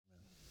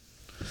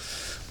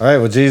All right,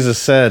 well, Jesus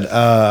said,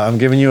 I'm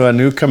giving you a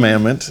new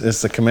commandment.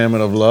 It's the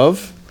commandment of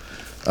love,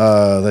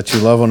 that you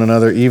love one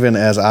another even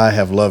as I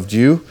have loved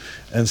you.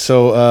 And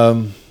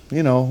so,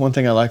 one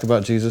thing I like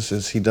about Jesus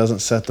is he doesn't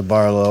set the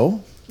bar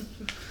low.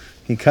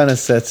 He kind of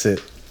sets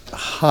it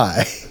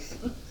high.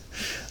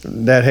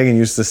 Dad Hagen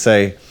used to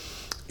say,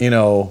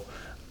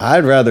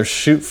 I'd rather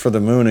shoot for the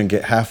moon and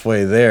get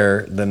halfway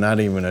there than not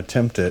even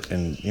attempt it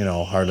and,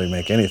 hardly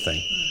make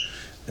anything.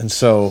 And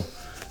so,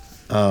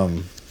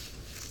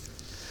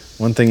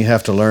 one thing you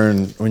have to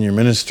learn when you're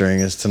ministering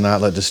is to not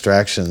let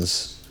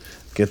distractions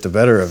get the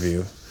better of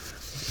you.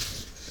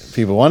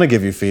 People want to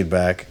give you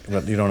feedback,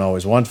 but you don't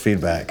always want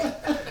feedback.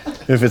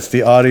 If it's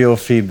the audio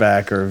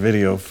feedback or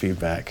video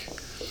feedback.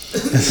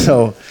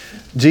 So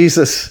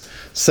Jesus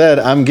said,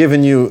 I'm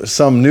giving you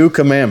some new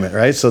commandment,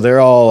 right? So they're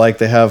all like,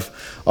 they have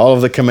all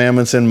of the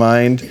commandments in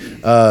mind.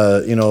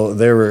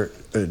 They were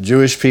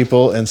Jewish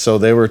people, and so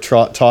they were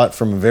taught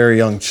from very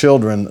young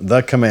children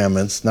the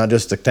commandments, not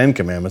just the 10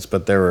 commandments,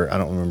 but there were, I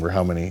don't remember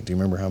how many. Do you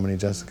remember how many,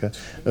 Jessica?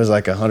 It was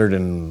like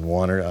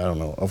 101 or I don't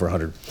know, over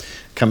 100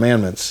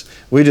 commandments.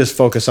 We just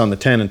focus on the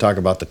 10 and talk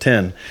about the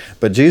 10.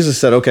 But Jesus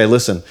said, okay,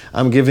 listen,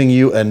 I'm giving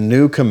you a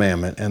new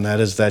commandment, and that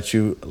is that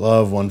you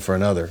love one for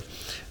another.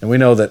 And we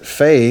know that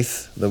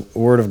faith, the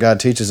Word of God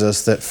teaches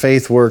us that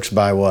faith works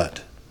by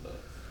what?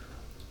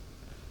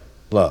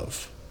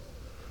 Love.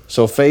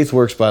 So faith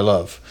works by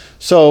love.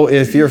 So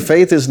if your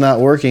faith is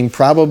not working,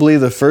 probably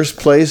the first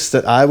place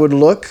that I would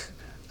look,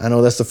 I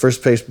know that's the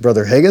first place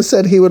Brother Hagen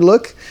said he would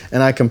look,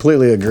 and I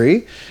completely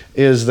agree,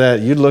 is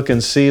that you'd look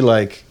and see,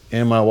 like,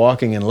 am I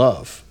walking in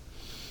love?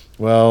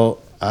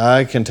 Well,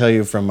 I can tell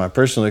you from my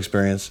personal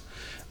experience,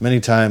 many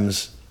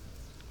times,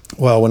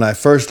 when I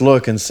first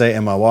look and say,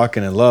 am I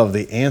walking in love?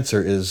 The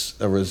answer is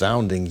a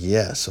resounding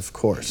yes, of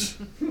course.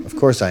 Of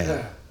course I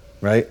am,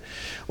 right?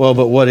 Well,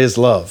 but what is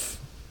love?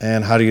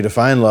 And how do you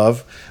define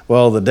love?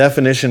 Well, the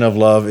definition of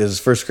love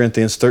is 1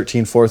 Corinthians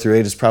 13,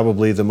 4-8 is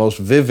probably the most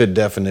vivid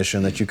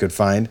definition that you could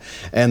find.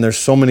 And there's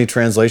so many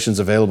translations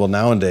available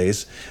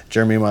nowadays,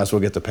 Jeremy might as well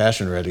get the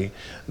Passion ready,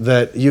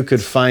 that you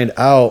could find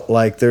out,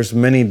 like, there's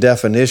many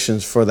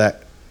definitions for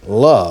that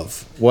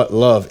love, what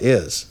love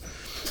is.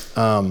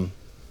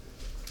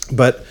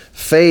 But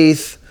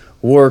faith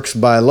works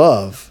by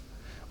love.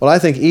 Well, I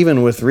think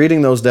even with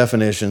reading those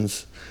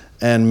definitions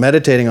and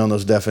meditating on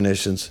those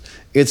definitions,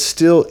 it's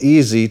still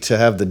easy to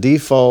have the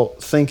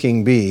default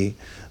thinking be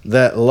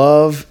that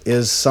love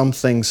is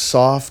something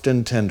soft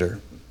and tender.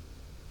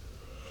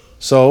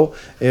 So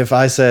if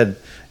I said,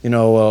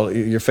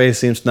 your faith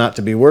seems not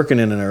to be working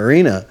in an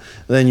arena,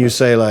 then you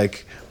say,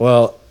 like,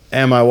 well,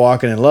 am I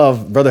walking in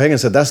love? Brother Hagen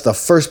said that's the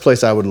first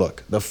place I would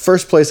look. The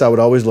first place I would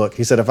always look.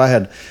 He said if I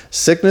had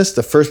sickness,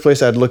 the first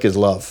place I'd look is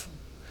love.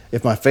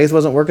 If my faith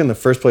wasn't working, the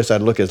first place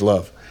I'd look is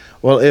love.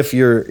 Well, if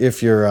your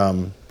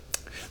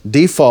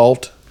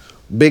default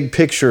big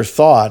picture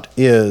thought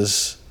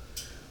is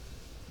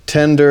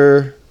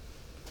tender,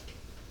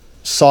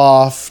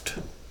 soft,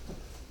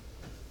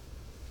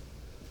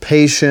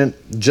 patient,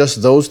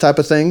 just those type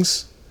of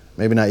things,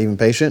 maybe not even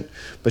patient,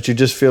 but you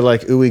just feel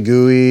like ooey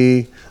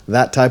gooey,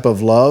 that type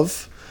of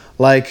love.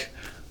 Like,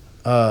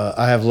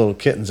 I have little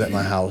kittens at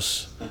my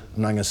house.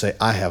 I'm not going to say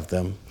I have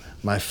them.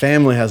 My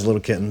family has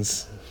little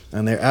kittens,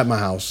 and they're at my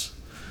house.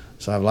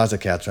 So I have lots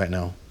of cats right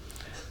now.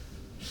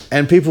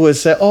 And people would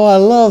say, oh, I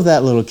love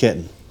that little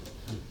kitten.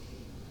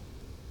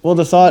 Well,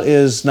 the thought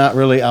is not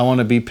really, I want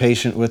to be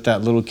patient with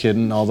that little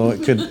kitten, although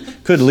it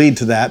could lead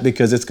to that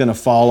because it's going to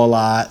fall a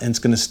lot and it's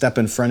going to step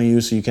in front of you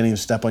so you can't even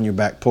step on your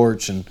back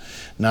porch and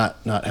not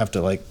have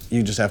to,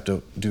 you just have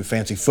to do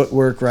fancy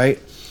footwork, right?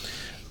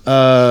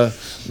 But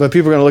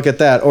people are going to look at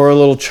that, or a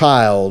little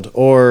child,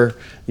 or,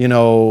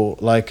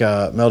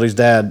 Melody's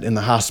dad in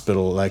the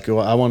hospital,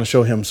 I want to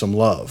show him some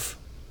love.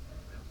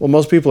 Well,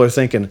 most people are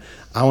thinking,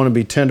 I want to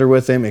be tender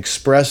with him,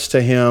 express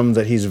to him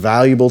that he's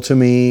valuable to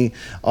me,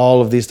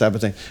 all of these type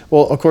of things.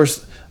 Well, of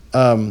course,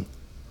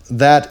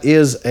 that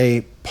is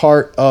a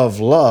part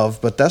of love,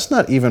 but that's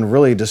not even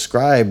really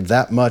described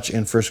that much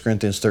in 1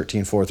 Corinthians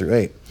 13,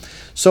 4-8.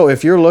 So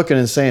if you're looking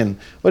and saying,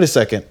 wait a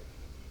second,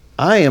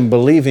 I am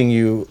believing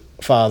you,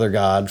 Father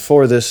God,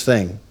 for this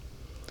thing,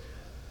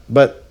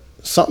 but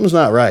something's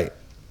not right.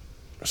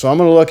 So I'm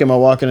going to look, am I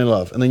walking in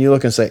love? And then you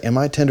look and say, am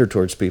I tender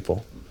towards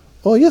people?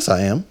 Well, yes,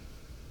 I am.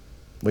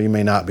 Well, you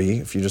may not be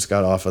if you just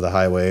got off of the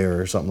highway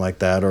or something like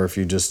that, or if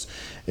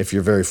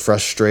you're very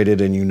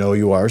frustrated and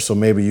you are, so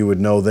maybe you would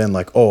know then,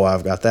 like, oh,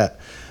 I've got that.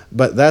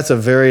 But that's a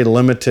very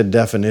limited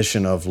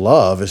definition of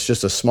love. It's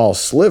just a small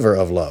sliver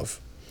of love.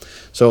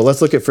 So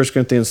let's look at 1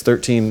 Corinthians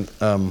 13.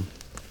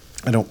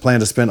 I don't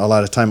plan to spend a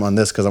lot of time on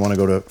this because I want to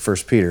go to 1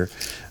 Peter,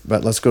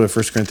 but let's go to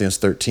 1 Corinthians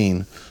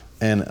 13,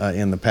 and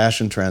in the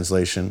Passion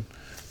Translation,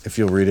 if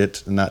you'll read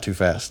it, not too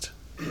fast.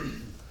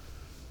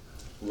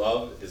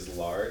 Love is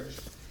large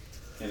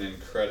and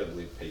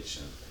incredibly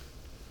patient.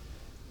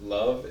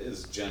 Love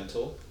is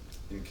gentle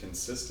and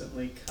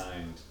consistently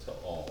kind to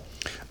all.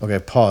 Okay,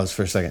 pause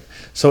for a second.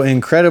 So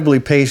incredibly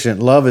patient.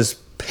 Love is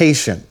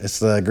patient. It's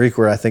the Greek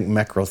word, I think,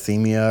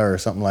 macrothemia or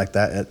something like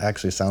that. It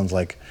actually sounds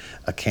like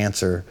a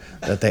cancer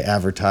that they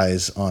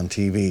advertise on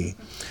TV,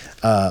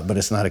 but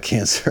it's not a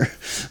cancer.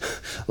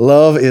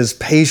 Love is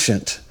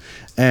patient.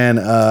 And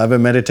I've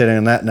been meditating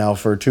on that now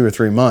for 2 or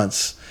 3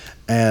 months.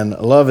 And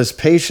love is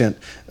patient.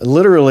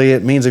 Literally,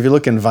 it means, if you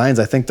look in Vines,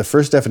 I think the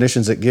first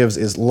definitions it gives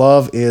is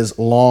love is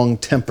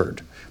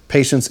long-tempered.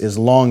 Patience is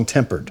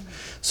long-tempered.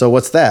 So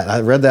what's that?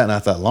 I read that and I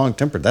thought,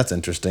 long-tempered, that's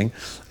interesting.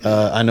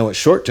 I know what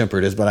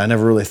short-tempered is, but I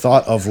never really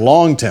thought of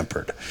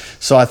long-tempered.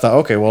 So I thought,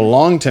 okay, well,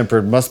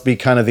 long-tempered must be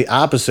kind of the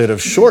opposite of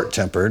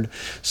short-tempered.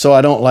 So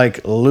I don't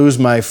lose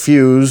my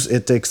fuse.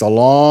 It takes a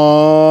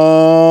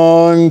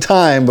long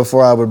time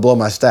before I would blow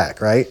my stack,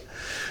 right?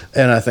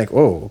 And I think,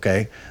 oh,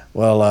 okay.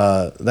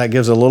 Well, that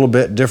gives a little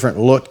bit different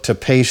look to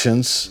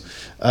patience.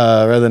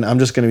 Rather than, I'm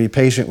just going to be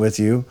patient with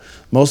you.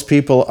 Most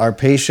people are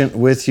patient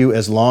with you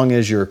as long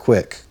as you're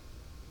quick.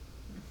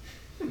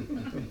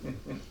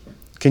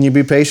 Can you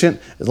be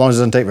patient? As long as it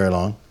doesn't take very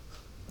long.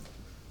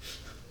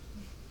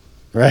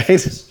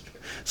 Right?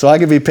 So I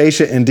can be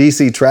patient in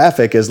DC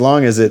traffic as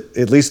long as it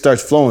at least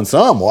starts flowing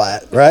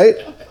somewhat, right?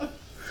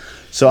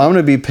 So I'm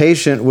going to be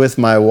patient with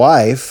my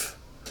wife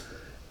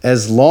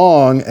as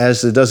long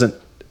as it doesn't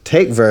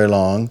take very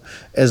long,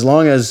 as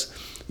long as,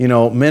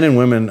 men and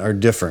women are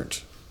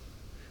different.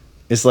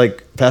 It's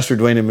like Pastor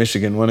Dwayne in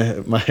Michigan, one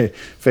of my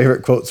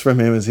favorite quotes from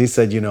him is he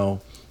said,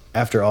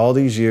 after all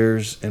these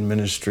years in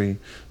ministry,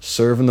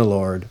 serving the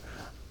Lord,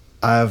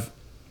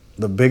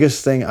 the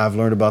biggest thing I've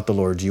learned about the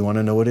Lord, do you want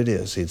to know what it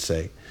is? He'd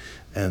say.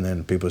 And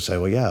then people would say,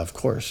 well, yeah, of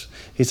course.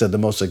 He said, the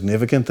most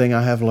significant thing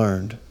I have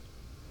learned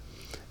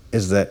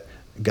is that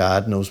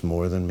God knows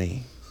more than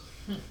me.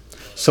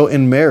 So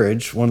in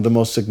marriage, one of the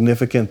most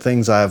significant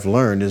things I've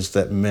learned is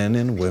that men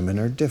and women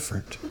are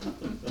different.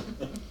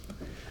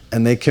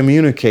 And they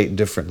communicate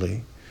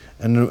differently.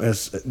 And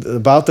it's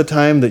about the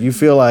time that you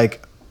feel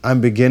like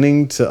I'm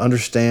beginning to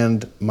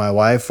understand my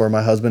wife or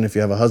my husband, if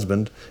you have a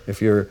husband,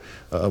 if you're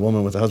a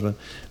woman with a husband,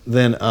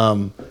 then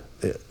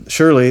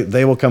surely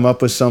they will come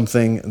up with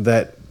something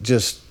that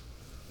just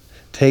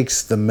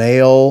takes the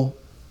male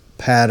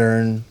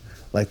pattern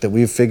that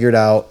we've figured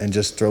out and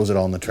just throws it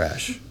all in the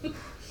trash,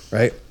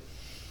 right?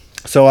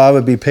 So I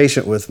would be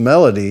patient with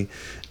Melody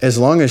as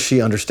long as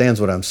she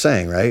understands what I'm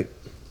saying, right?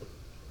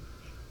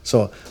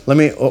 So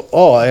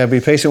I'd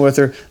be patient with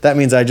her. That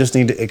means I just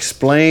need to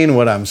explain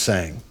what I'm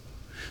saying.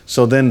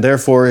 So then,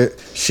 therefore,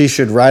 she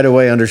should right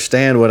away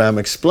understand what I'm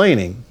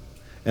explaining.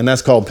 And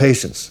that's called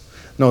patience.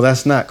 No,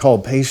 that's not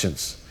called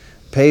patience.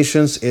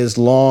 Patience is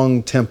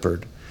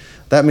long-tempered.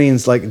 That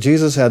means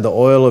Jesus had the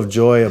oil of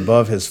joy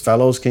above his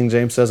fellows, King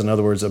James says. In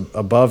other words,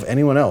 above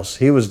anyone else.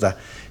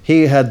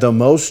 He had the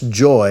most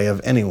joy of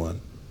anyone.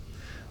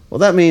 Well,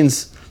 that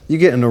means you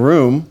get in a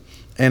room,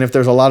 and if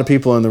there's a lot of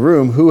people in the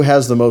room, who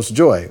has the most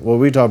joy? Well,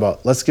 we talk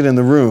about, let's get in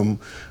the room.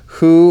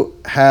 Who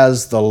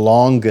has the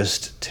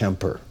longest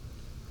temper?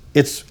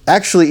 It's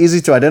actually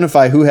easy to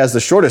identify who has the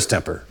shortest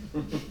temper.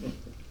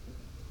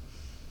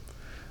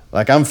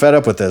 I'm fed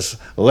up with this.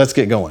 Let's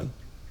get going.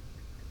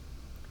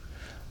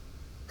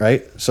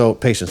 Right? So,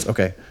 patience.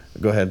 Okay,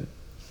 go ahead.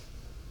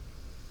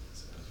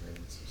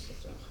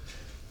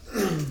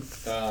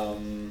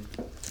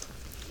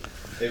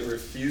 It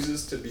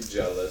refuses to be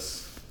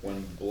jealous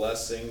when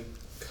blessing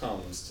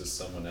comes to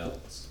someone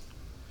else.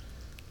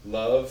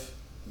 Love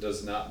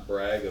does not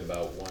brag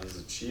about one's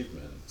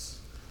achievements,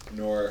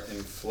 nor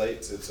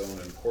inflates its own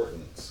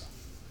importance.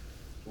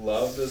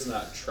 Love does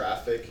not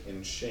traffic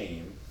in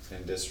shame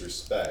and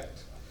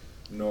disrespect,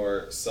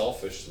 nor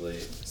selfishly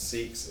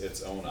seeks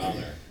its own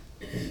honor.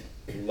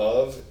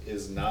 Love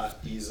is not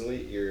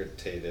easily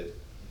irritated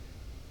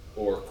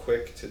or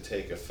quick to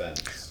take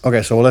offense.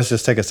 Okay, so let's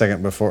just take a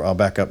second before I'll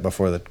back up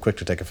before the quick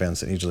to take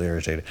offense and easily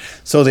irritated.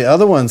 So the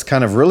other ones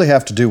kind of really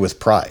have to do with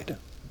pride,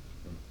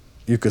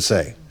 you could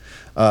say.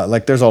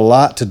 There's a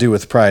lot to do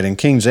with pride. In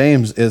King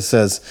James, it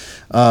says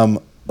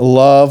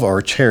love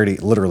or charity.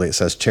 Literally, it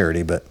says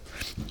charity.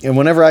 And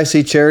whenever I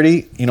see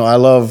charity, I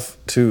love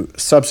to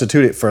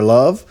substitute it for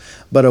love.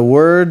 But a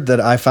word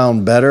that I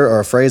found better, or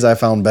a phrase I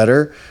found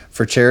better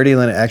for charity, and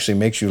then it actually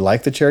makes you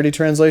like the charity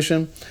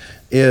translation,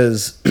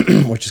 is,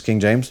 which is King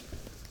James,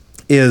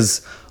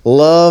 is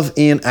love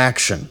in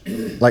action.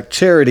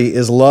 Charity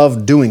is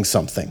love doing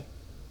something,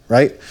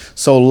 right?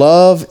 So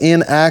love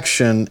in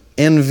action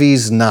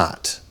envies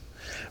not.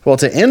 Well,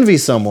 to envy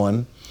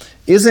someone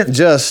isn't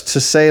just to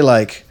say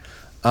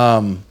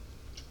man,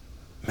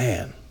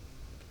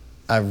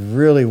 I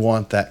really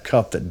want that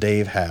cup that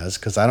Dave has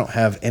because I don't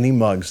have any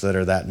mugs that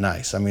are that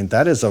nice.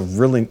 That is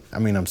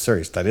I'm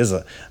serious. That is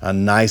a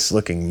nice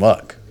looking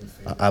mug.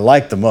 I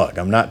like the mug.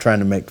 I'm not trying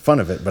to make fun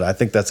of it, but I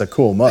think that's a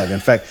cool mug.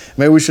 In fact,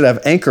 maybe we should have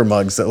Anchor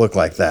mugs that look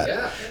like that.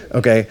 Yeah.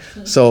 Okay,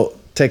 so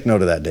take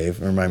note of that, Dave.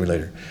 Remind me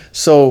later.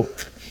 So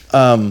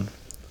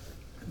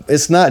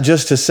it's not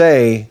just to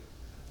say,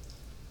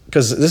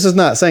 because this is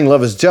not saying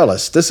love is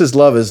jealous. This is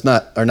love is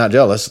not, or not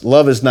jealous.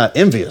 Love is not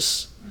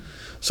envious.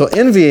 So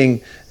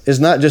envying is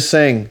not just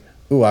saying,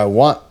 ooh, I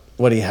want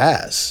what he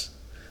has.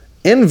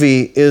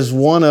 Envy is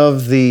one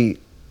of the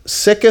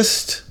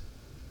sickest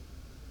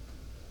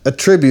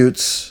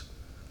attributes,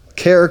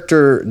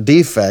 character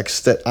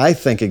defects that I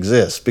think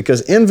exist,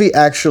 because envy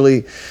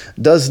actually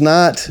does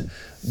not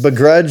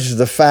begrudge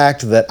the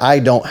fact that I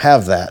don't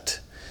have that.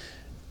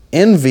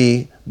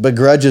 Envy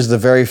begrudges the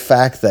very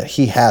fact that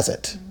he has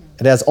it.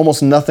 It has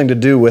almost nothing to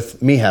do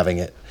with me having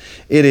it.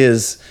 It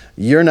is,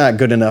 you're not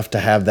good enough to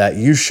have that.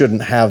 You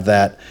shouldn't have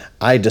that.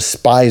 I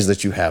despise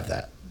that you have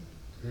that.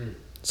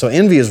 So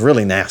envy is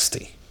really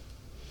nasty.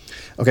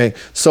 Okay,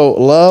 so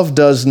love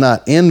does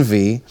not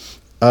envy,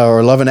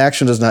 or love in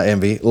action does not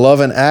envy. Love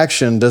in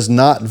action does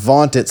not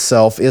vaunt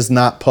itself, is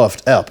not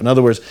puffed up. In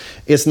other words,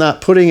 it's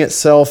not putting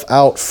itself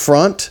out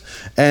front,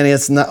 and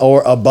it's not,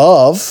 or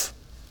above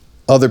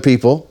other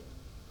people.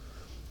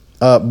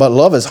 But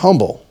love is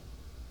humble,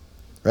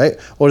 right?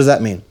 What does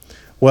that mean?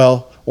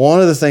 Well,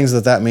 one of the things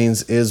that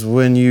means is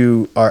when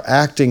you are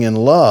acting in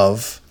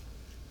love,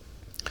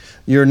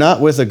 you're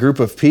not with a group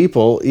of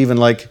people, even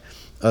like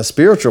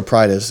spiritual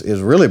pride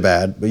is really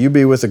bad, but you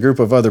be with a group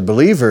of other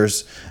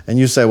believers and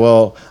you say,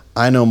 well,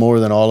 I know more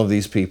than all of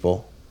these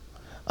people.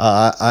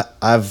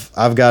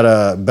 I've got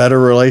a better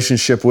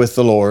relationship with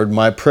the Lord.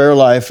 My prayer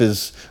life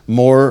is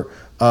more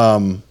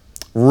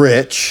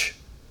rich.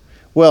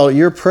 Well,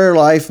 your prayer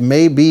life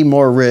may be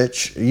more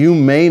rich. You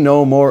may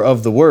know more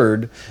of the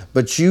Word,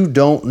 but you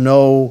don't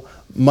know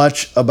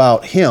much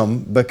about Him,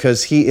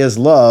 because He is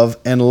love,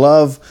 and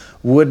love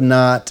would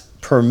not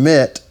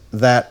permit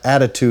that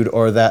attitude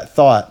or that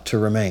thought to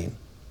remain.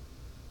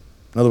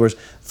 In other words,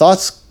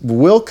 thoughts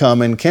will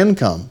come and can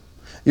come.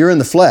 You're in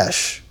the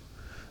flesh.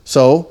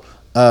 So,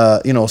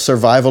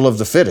 survival of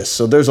the fittest.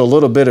 So there's a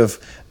little bit of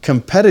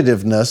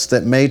competitiveness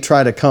that may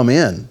try to come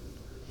in.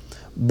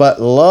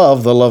 But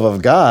love, the love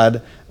of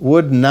God,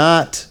 would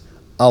not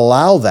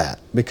allow that,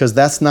 because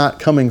that's not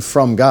coming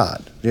from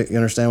God. You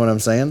understand what I'm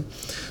saying?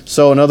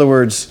 So in other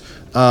words,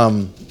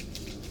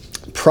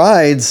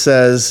 pride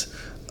says,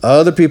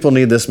 other people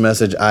need this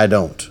message, I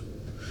don't.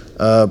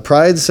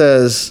 Pride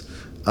says,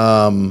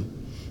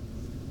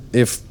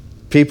 if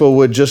people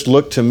would just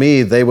look to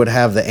me, they would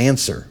have the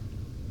answer.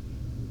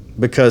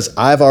 Because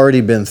I've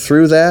already been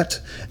through that,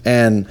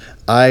 and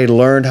I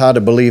learned how to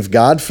believe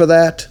God for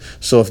that.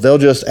 So if they'll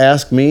just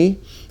ask me,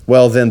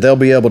 well, then they'll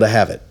be able to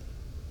have it.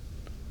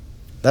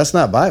 That's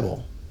not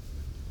Bible.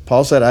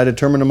 Paul said, I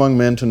determined among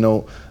men to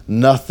know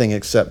nothing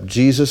except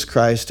Jesus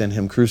Christ and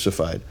Him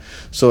crucified.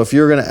 So if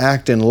you're going to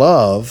act in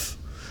love,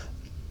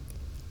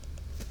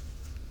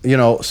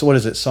 so what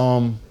is it?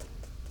 Psalm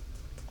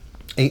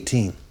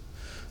 18.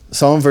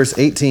 Psalm verse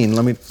 18.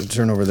 Let me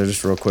turn over there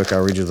just real quick.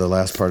 I'll read you the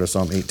last part of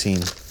Psalm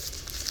 18.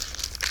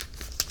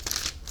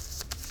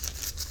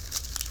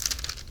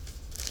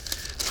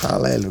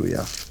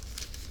 Hallelujah.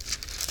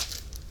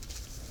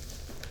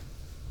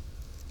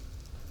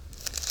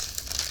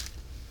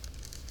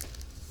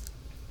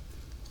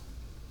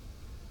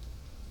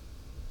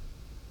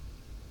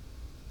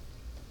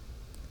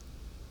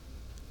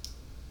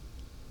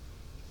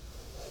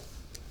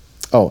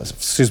 Oh,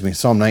 excuse me,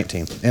 Psalm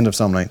 19, end of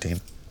Psalm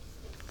 19.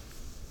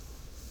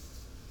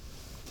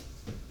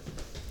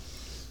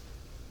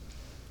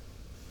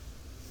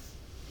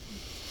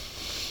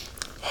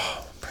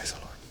 Oh, praise the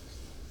Lord.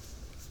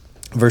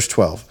 Verse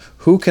 12,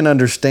 who can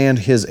understand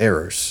his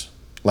errors?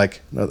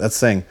 That's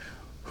saying,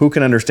 who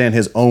can understand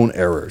his own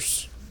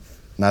errors?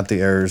 Not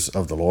the errors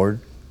of the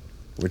Lord,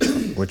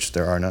 which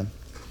there are none.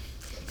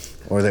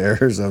 Or the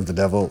errors of the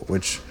devil,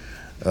 which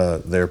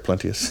they're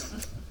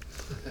plenteous.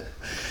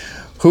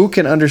 Who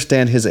can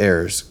understand his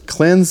errors?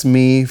 Cleanse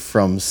me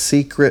from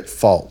secret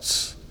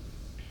faults.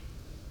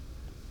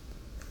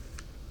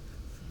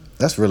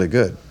 That's really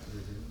good.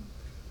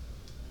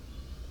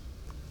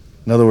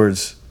 In other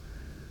words,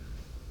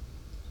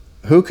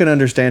 who can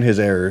understand his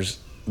errors?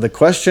 The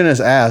question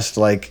is asked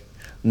like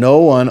no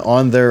one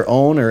on their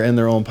own or in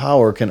their own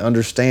power can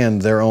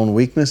understand their own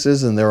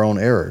weaknesses and their own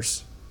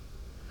errors.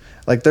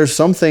 Like there's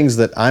some things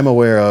that I'm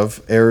aware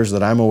of, errors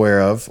that I'm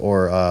aware of,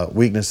 or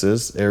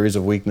weaknesses, areas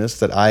of weakness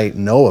that I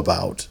know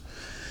about.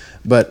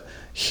 But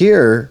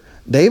here,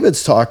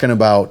 David's talking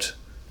about,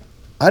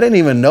 I didn't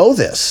even know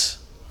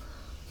this.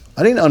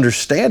 I didn't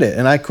understand it.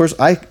 And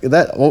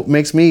that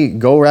makes me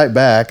go right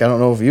back. I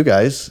don't know if you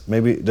guys,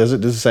 maybe does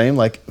it do the same?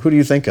 Like, who do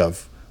you think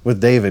of with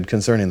David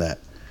concerning that?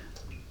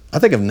 I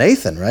think of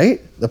Nathan,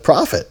 right? The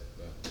prophet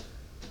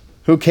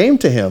who came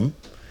to him.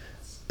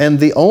 And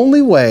the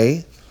only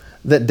way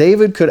that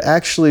David could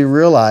actually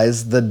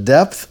realize the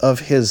depth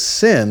of his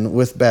sin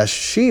with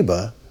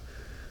Bathsheba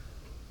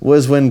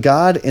was when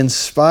God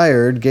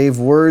gave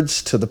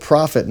words to the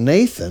prophet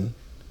Nathan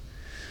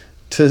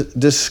to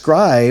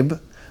describe,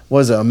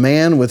 was a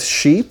man with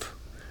sheep,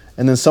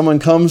 and then someone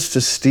comes to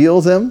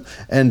steal them,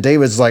 and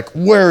David's like,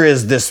 where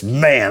is this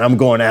man? I'm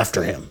going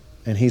after him.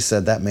 And he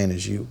said, that man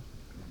is you.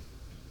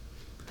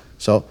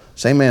 So,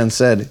 same man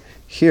said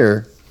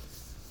here,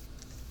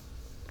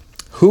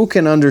 who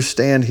can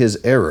understand his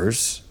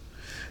errors?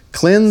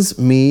 Cleanse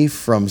me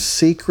from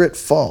secret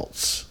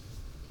faults.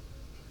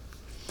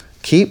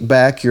 Keep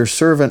back your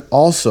servant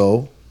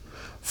also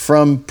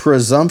from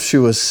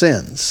presumptuous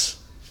sins.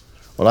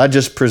 Well, I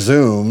just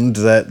presumed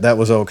that that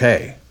was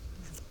okay.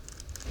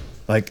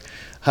 Like,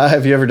 how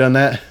have you ever done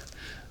that?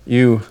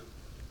 You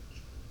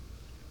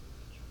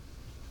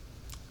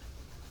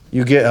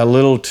get a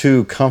little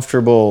too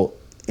comfortable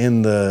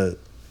in the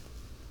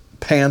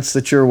pants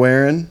that you're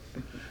wearing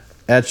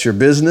at your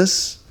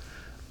business,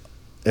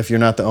 if you're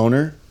not the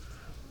owner.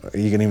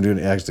 You can even do it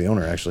as the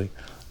owner, actually.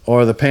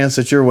 Or the pants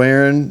that you're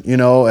wearing,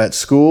 at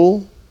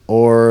school.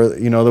 Or,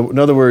 in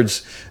other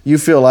words, you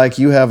feel like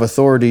you have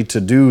authority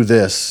to do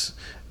this,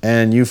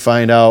 and you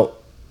find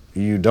out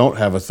you don't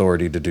have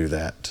authority to do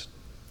that.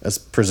 That's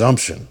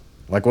presumption.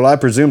 Like, well, I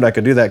presumed I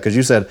could do that because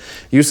you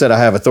said I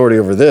have authority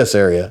over this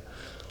area.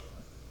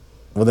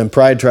 Well, then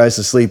pride tries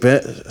to sleep in.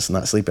 It's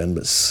not sleep in,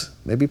 but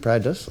maybe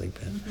pride does sleep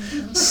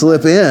in.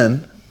 Slip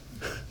in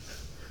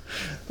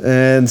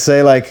and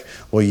say like,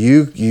 well,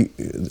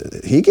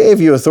 he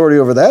gave you authority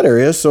over that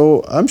area,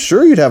 so I'm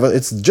sure you'd have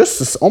it's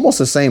just almost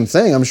the same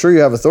thing. I'm sure you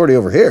have authority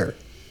over here,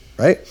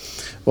 right?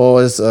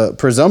 Well,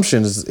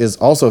 presumption is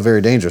also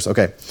very dangerous.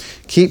 Okay,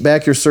 keep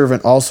back your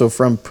servant also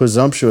from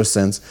presumptuous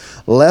sins.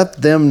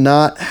 Let them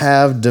not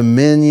have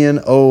dominion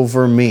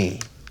over me.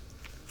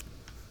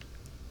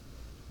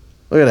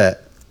 Look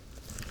at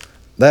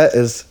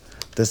that.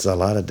 There's a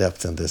lot of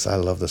depth in this. I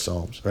love the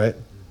Psalms, right?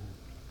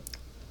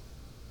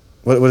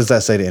 What does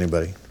that say to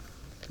anybody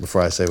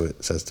before I say what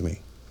it says to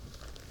me?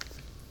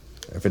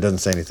 If it doesn't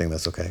say anything,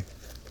 that's okay.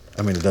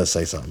 I mean, it does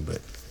say something, but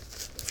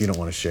if you don't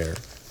want to share.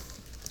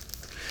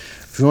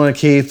 If you want to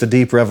keep the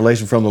deep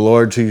revelation from the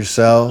Lord to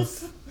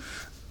yourself,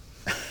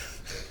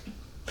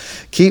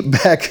 keep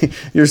back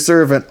your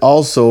servant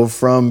also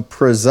from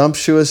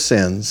presumptuous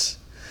sins.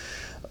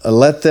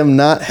 Let them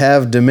not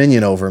have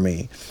dominion over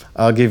me.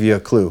 I'll give you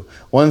a clue.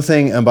 One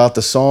thing about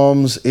the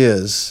Psalms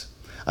is,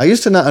 I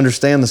used to not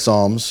understand the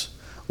Psalms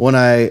when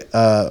I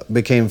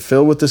became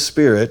filled with the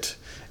Spirit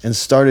and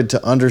started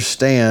to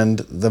understand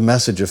the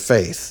message of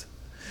faith.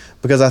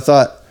 Because I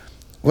thought,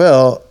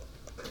 well,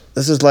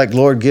 this is like,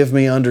 Lord, give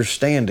me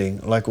understanding.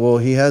 Like, well,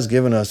 he has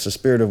given us the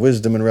spirit of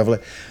wisdom and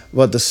revelation.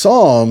 But the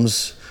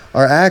Psalms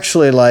are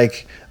actually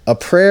like a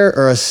prayer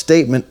or a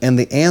statement, and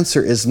the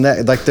answer is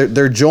like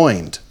they're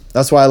joined.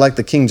 That's why I like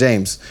the King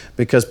James,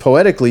 because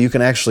poetically you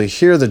can actually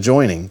hear the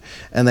joining,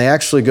 and they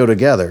actually go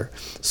together.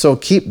 So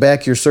keep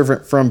back your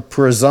servant from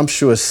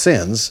presumptuous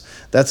sins.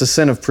 That's a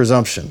sin of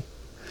presumption.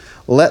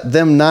 Let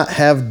them not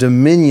have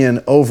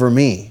dominion over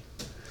me.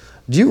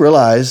 Do you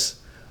realize,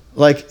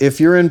 like, if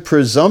you're in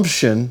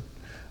presumption,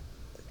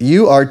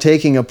 you are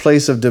taking a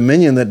place of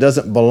dominion that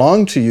doesn't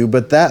belong to you,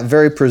 but that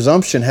very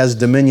presumption has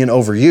dominion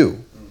over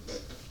you.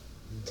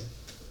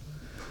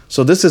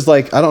 So this is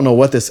like, I don't know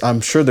what this,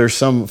 I'm sure there's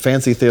some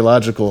fancy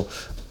theological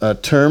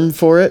term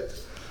for it,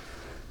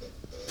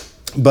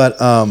 but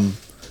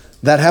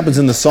that happens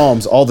in the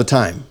Psalms all the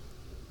time.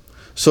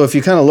 So if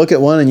you kind of look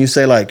at one and you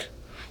say like,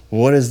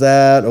 what is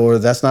that? Or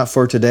that's not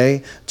for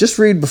today. Just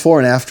read before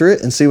and after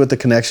it and see what the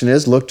connection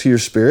is. Look to your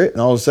spirit,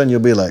 and all of a sudden you'll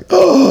be like,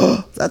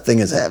 oh, that thing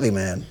is heavy,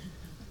 man.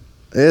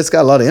 It's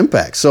got a lot of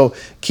impact. So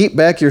keep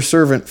back your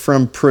servant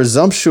from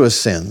presumptuous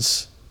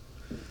sins.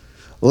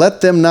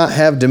 Let them not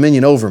have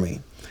dominion over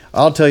me.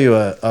 I'll tell you,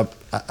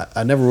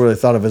 I never really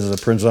thought of it as a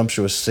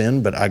presumptuous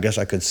sin, but I guess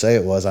I could say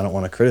it was. I don't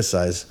want to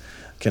criticize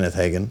Kenneth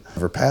Hagin,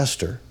 our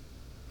pastor.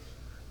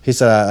 He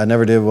said, I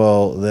never did.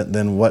 Well,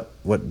 then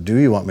what do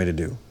you want me to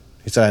do?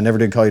 He said, I never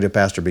did call you to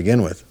pastor to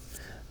begin with.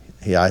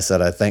 I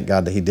said, I thank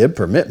God that he did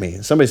permit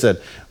me. Somebody said,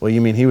 well,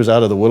 you mean he was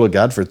out of the will of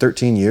God for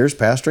 13 years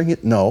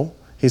pastoring? No.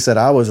 He said,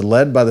 I was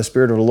led by the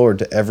Spirit of the Lord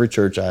to every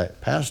church I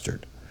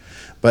pastored.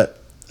 But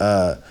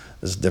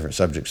this is a different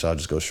subject, so I'll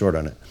just go short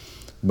on it.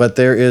 But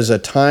there is a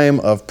time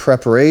of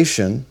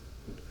preparation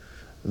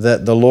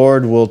that the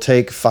Lord will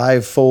take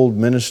fivefold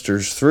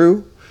ministers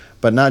through,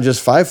 but not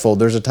just fivefold.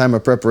 There's a time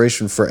of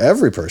preparation for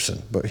every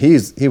person, but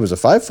he was a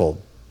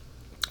fivefold.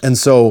 And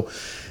so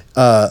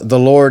the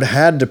Lord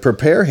had to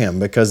prepare him,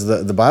 because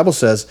the Bible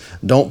says,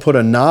 don't put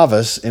a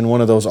novice in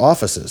one of those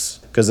offices,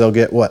 because they'll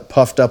get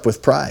puffed up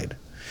with pride.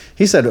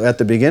 He said at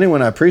the beginning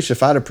when I preached,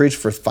 if I'd have preached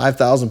for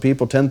 5,000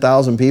 people,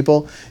 10,000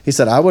 people, he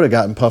said, I would have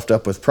gotten puffed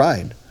up with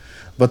pride.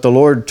 But the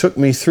Lord took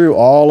me through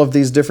all of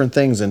these different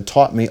things and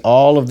taught me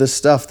all of this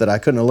stuff that I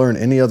couldn't have learned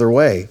any other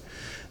way.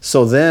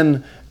 So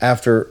then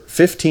after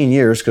 15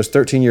 years, because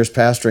 13 years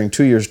pastoring,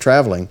 2 years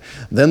traveling,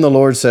 then the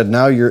Lord said,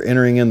 now you're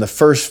entering in the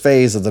first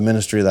phase of the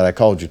ministry that I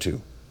called you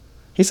to.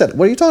 He said,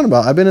 what are you talking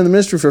about? I've been in the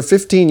ministry for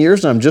 15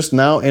 years and I'm just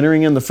now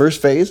entering in the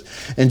first phase.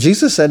 And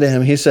Jesus said to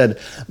him, he said,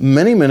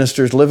 many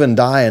ministers live and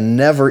die and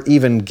never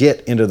even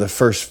get into the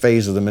first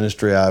phase of the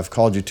ministry I've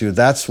called you to.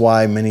 That's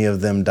why many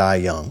of them die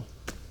young.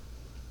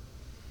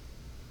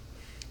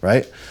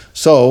 Right?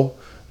 So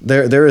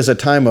there is a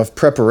time of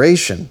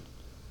preparation.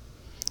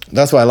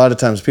 That's why a lot of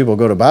times people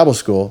go to Bible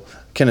school.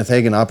 Kenneth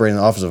Hagin, operating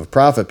in the office of a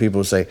prophet,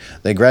 people say,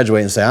 they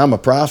graduate and say, I'm a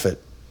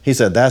prophet. He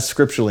said, that's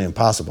scripturally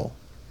impossible.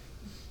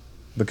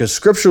 Because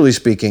scripturally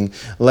speaking,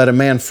 let a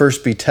man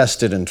first be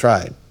tested and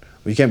tried.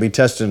 Well, you can't be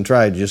tested and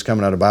tried just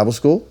coming out of Bible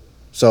school,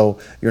 so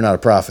you're not a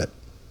prophet.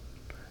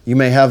 You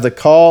may have the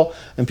call,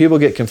 and people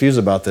get confused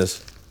about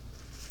this.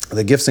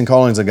 The gifts and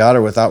callings of God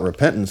are without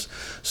repentance.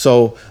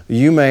 So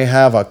you may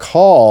have a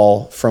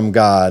call from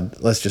God,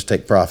 let's just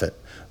take prophet,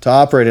 to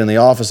operate in the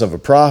office of a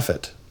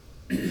prophet.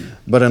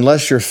 But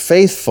unless you're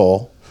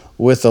faithful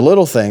with the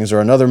little things or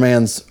another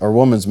man's or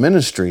woman's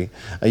ministry,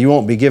 you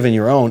won't be given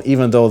your own,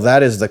 even though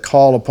that is the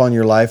call upon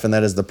your life and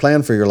that is the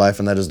plan for your life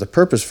and that is the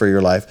purpose for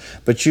your life.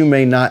 But you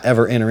may not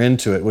ever enter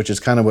into it, which is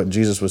kind of what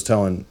Jesus was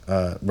telling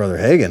Brother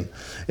Hagin,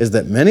 is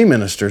that many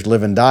ministers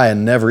live and die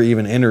and never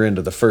even enter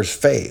into the first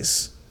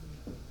phase.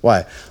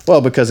 Why?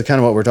 Well, because of kind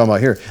of what we're talking about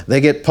here. They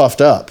get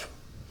puffed up.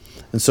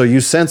 And so you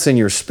sense in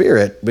your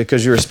spirit,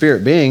 because you're a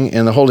spirit being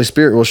and the Holy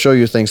Spirit will show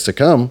you things to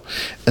come.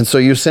 And so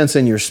you sense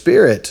in your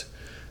spirit,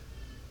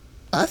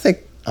 I think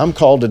I'm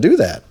called to do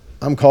that.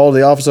 I'm called to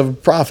the office of a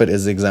prophet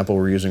is the example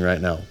we're using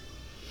right now.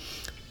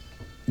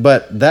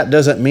 But that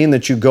doesn't mean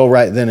that you go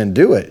right then and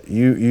do it.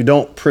 You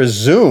don't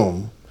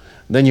presume.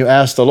 Then you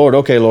ask the Lord,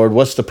 okay, Lord,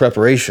 what's the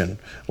preparation?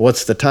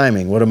 What's the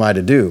timing? What am I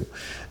to do?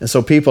 And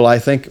so people, I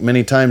think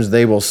many times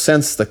they will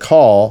sense the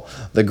call,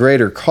 the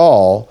greater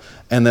call,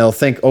 and they'll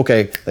think,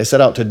 okay, they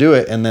set out to do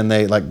it, and then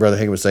they, like Brother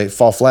Hagin would say,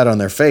 fall flat on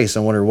their face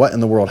and wonder what in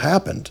the world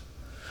happened.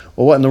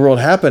 Well, what in the world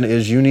happened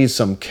is you need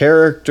some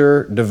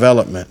character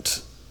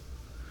development,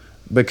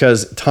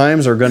 because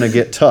times are going to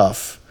get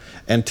tough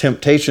and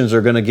temptations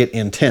are going to get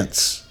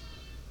intense.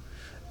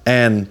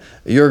 And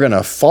you're going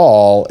to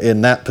fall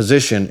in that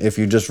position if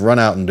you just run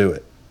out and do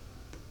it.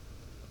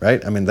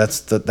 Right? I mean,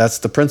 that's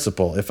the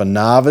principle. If a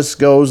novice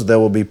goes, they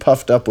will be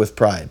puffed up with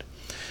pride.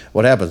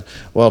 What happens?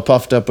 Well,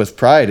 puffed up with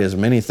pride is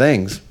many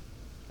things.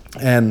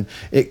 And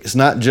it's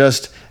not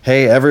just,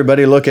 hey,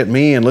 everybody look at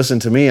me and listen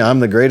to me. I'm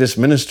the greatest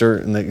minister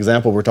in the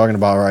example we're talking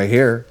about right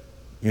here.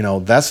 You know,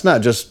 that's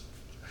not just,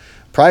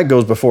 pride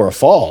goes before a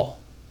fall.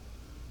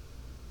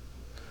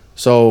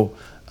 So,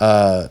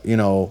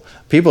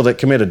 people that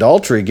commit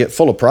adultery get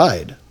full of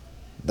pride.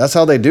 That's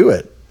how they do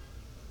it.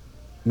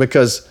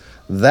 Because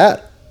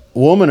that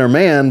woman or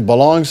man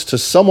belongs to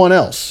someone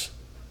else.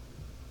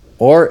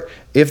 Or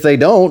if they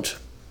don't,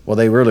 well,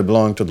 they really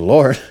belong to the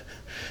Lord.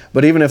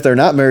 But even if they're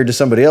not married to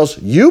somebody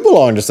else, you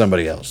belong to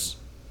somebody else.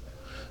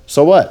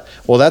 So what?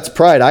 Well, that's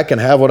pride. I can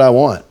have what I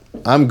want.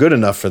 I'm good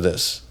enough for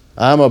this.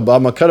 I'm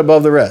a cut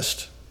above the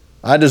rest.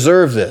 I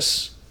deserve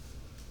this.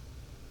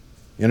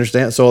 You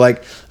understand?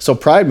 So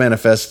pride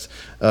manifests,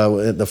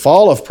 the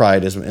fall of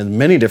pride is in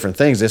many different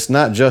things. It's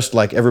not just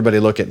like everybody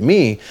look at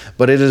me,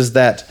 but it is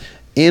that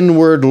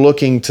inward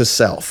looking to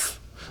self.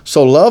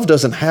 So love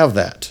doesn't have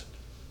that.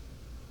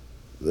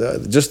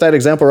 Just that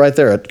example right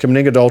there,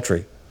 committing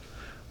adultery.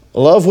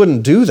 Love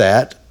wouldn't do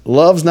that.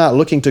 Love's not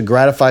looking to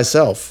gratify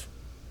self.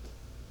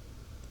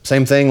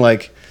 Same thing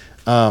like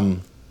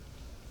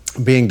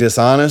being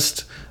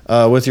dishonest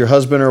with your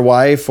husband or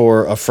wife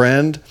or a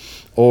friend,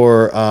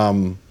 or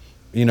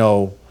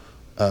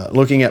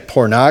looking at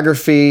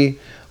pornography,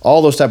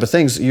 all those type of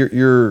things.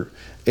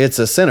 It's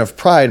a sin of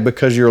pride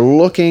because you're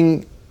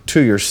looking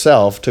to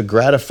yourself to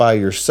gratify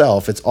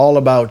yourself. It's all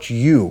about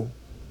you.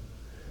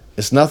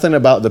 It's nothing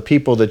about the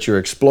people that you're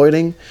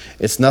exploiting.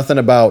 It's nothing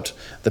about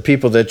the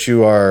people that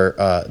you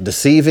are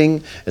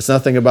deceiving. It's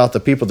nothing about the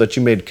people that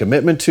you made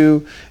commitment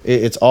to.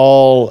 It's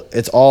all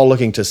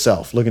looking to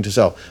self,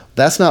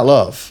 That's not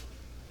love.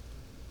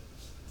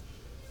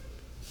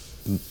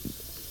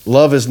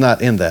 Love is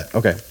not in that.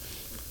 Okay.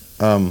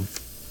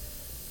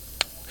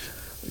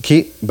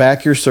 Keep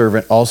back your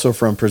servant also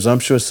from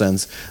presumptuous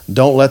sins.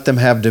 Don't let them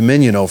have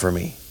dominion over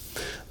me.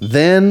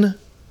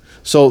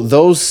 So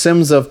those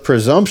sins of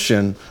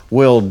presumption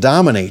will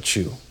dominate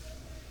you.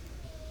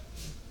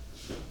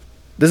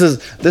 This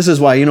is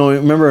why,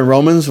 remember in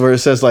Romans where it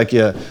says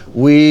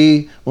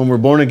when we're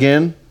born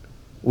again,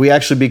 we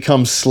actually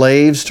become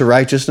slaves to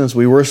righteousness.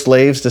 We were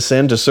slaves to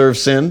sin, to serve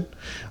sin.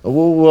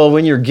 Well,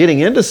 when you're getting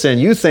into sin,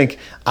 you think,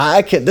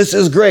 this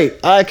is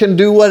great. I can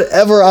do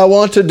whatever I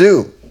want to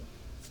do.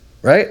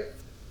 Right?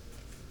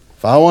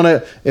 If I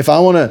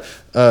want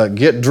to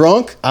get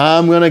drunk,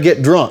 I'm going to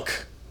get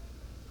drunk.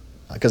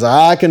 Because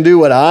I can do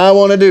what I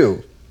want to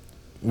do.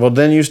 Well,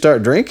 then you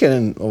start drinking,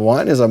 and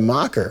wine is a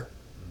mocker.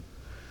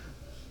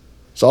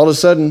 So all of a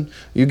sudden,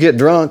 you get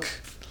drunk.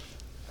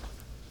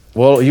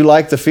 Well, you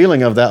like the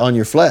feeling of that on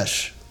your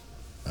flesh.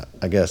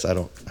 I guess I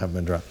haven't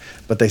been drunk.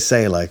 But they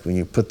say when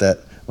you put that,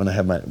 when I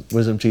have my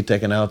wisdom teeth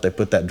taken out, they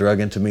put that drug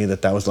into me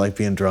that was like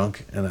being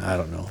drunk. And I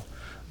don't know.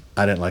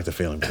 I didn't like the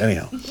feeling. But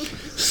anyhow.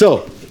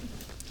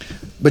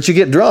 But you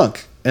get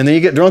drunk, and then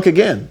you get drunk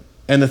again.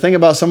 And the thing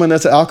about someone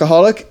that's an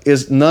alcoholic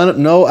is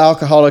no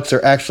alcoholics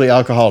are actually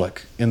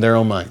alcoholic in their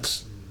own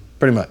minds,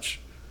 pretty much.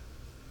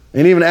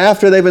 And even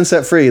after they've been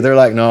set free, they're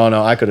like, no,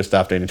 I could have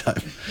stopped any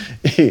time.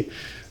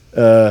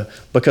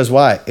 Because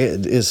why?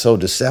 It is so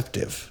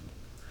deceptive.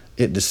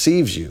 It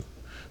deceives you.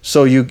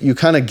 So you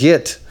kind of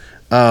get,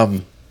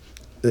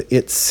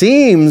 it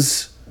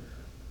seems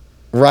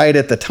right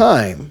at the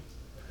time,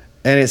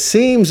 and it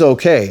seems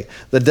okay.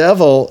 The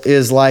devil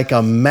is like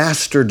a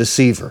master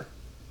deceiver.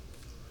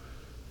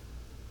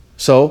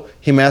 So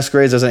he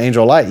masquerades as an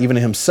angel of light, even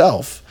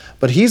himself.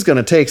 But he's going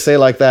to take, say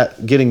like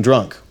that, getting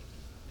drunk.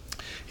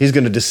 He's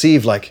going to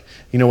deceive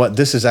you know what,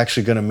 this is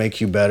actually going to make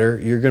you better.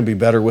 You're going to be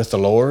better with the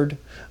Lord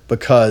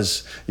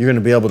because you're going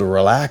to be able to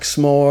relax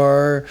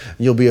more.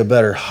 You'll be a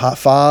better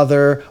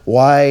father,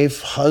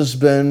 wife,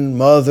 husband,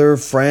 mother,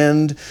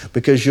 friend,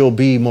 because you'll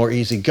be more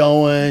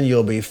easygoing.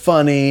 You'll be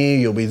funny.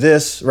 You'll be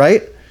this,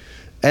 right?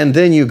 And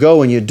then you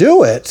go and you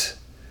do it.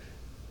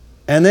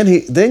 And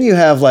then you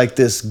have like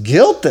this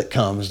guilt that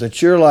comes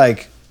that you're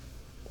like,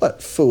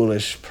 what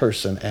foolish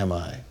person am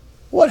I?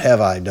 What have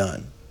I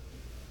done?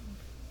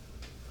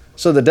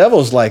 So the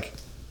devil's like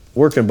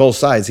working both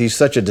sides. He's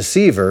such a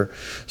deceiver.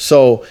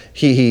 So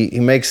he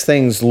makes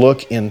things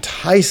look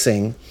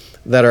enticing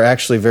that are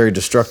actually very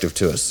destructive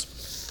to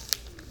us.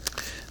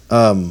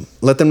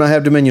 Let them not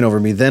have dominion over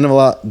me. Then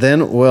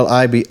will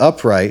I be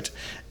upright,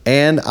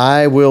 and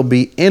I will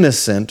be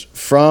innocent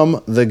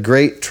from the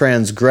great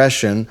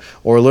transgression.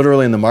 Or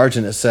literally in the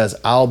margin it says,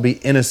 I'll be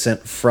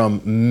innocent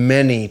from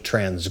many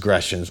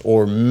transgressions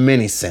or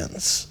many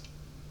sins.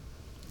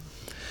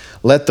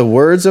 Let the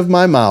words of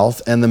my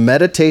mouth and the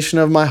meditation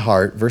of my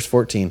heart, verse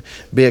 14,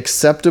 be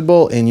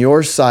acceptable in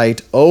your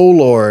sight, O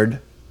Lord,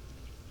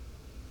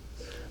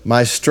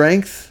 my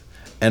strength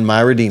and my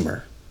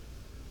Redeemer.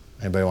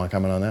 Anybody want to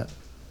comment on that?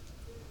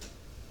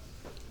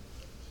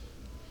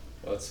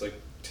 Well, it's like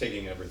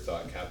taking every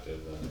thought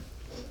captive then,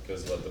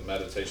 because let the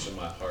meditation of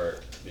my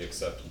heart be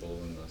acceptable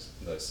in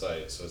the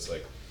sight. So it's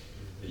like,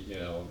 you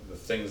know, the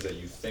things that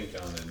you think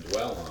on and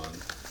dwell on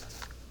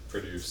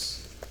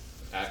produce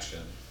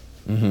action.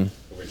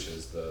 Mm-hmm. Which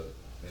is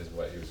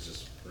what he was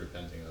just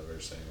repenting of,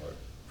 or saying, Lord,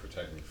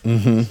 protect me from.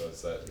 Mm-hmm.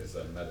 So it's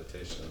that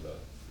meditation of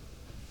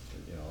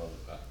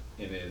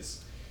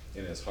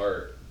in his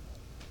heart,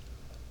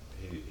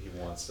 he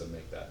wants to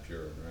make that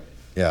pure and right.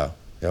 Yeah.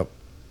 Yep.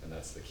 And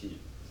that's the key.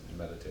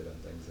 Meditate on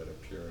things that are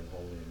pure and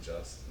holy and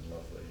just and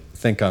lovely.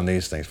 Think on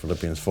these things,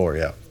 Philippians 4,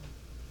 yeah.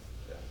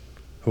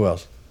 Who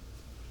else?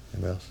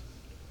 Anybody else?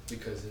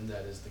 Because in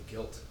that is the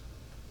guilt.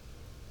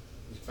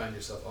 You find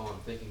yourself, I'm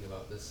thinking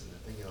about this and I'm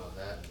thinking about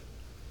that.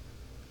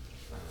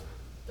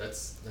 And,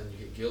 then you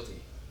get guilty.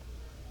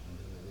 And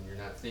then you're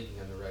not thinking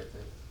on the right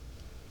thing.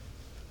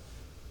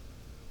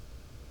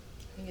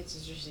 I think it's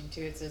interesting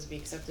too. It says be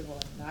acceptable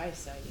in thy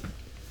sight.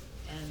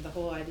 And the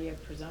whole idea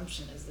of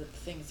presumption is that the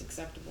thing is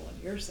acceptable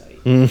in your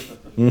sight.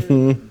 Mm-hmm.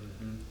 You're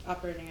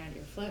operating out of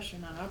your flesh.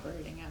 You're not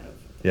operating out of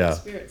what the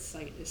Spirit's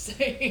sight is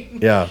saying.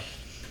 Yeah.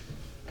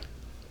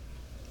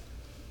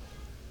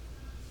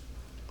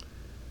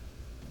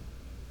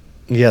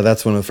 Yeah,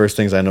 that's one of the first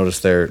things I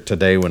noticed there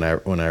today when I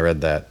read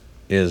that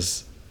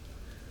is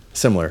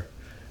similar.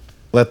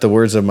 Let the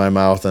words of my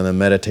mouth and the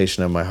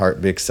meditation of my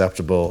heart be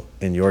acceptable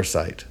in your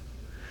sight.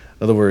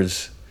 In other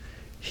words,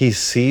 he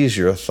sees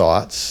your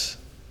thoughts,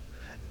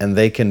 and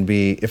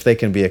if they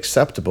can be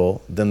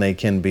acceptable, then they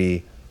can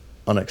be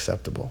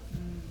unacceptable.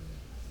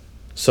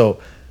 So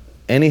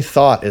any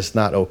thought is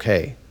not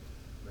okay.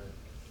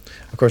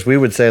 Of course, we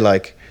would say,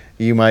 like,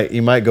 you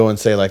might go and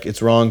say, like,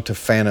 it's wrong to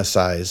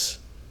fantasize,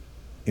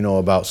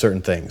 about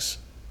certain things.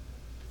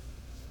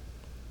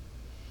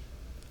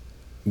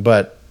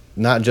 But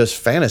not just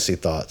fantasy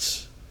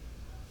thoughts.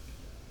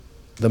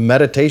 The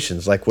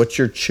meditations, like what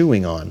you're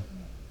chewing on,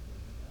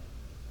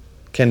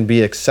 can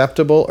be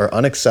acceptable or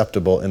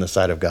unacceptable in the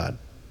sight of God.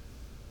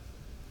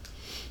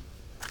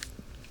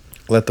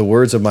 Let the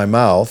words of my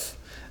mouth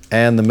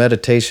and the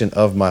meditation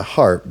of my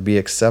heart be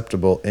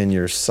acceptable in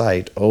your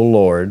sight, O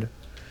Lord,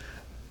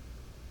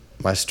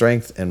 my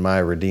strength and my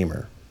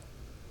Redeemer.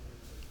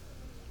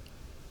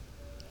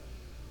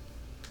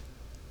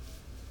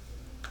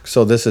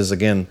 So this is,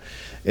 again,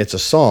 it's a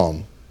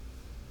psalm.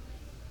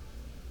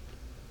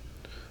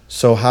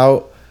 So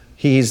how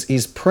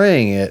he's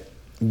praying it,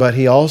 but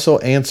he also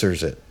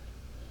answers it.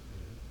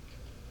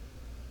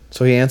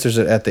 So he answers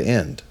it at the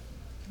end.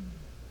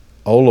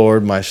 O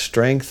Lord, my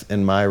strength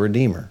and my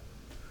Redeemer.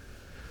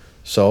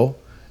 So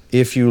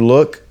if you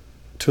look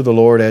to the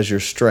Lord as your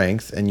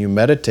strength and you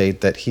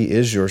meditate that he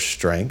is your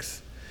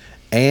strength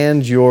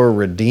and your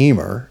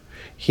Redeemer,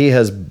 he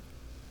has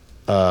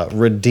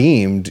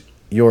redeemed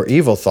your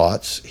evil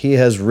thoughts. He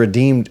has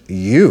redeemed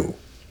you.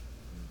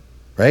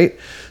 Right?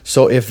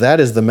 So if that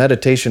is the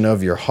meditation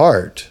of your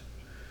heart,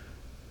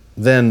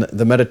 then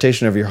the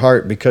meditation of your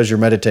heart, because you're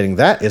meditating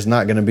that, is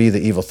not going to be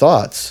the evil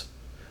thoughts.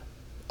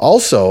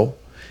 Also,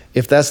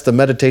 if that's the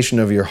meditation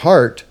of your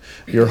heart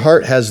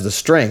has the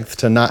strength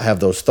to not have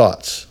those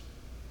thoughts.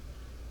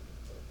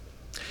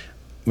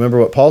 Remember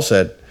what Paul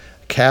said,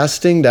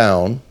 casting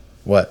down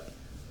what?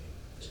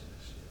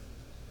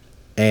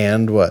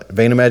 And what?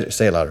 Vain imagination.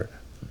 Say it louder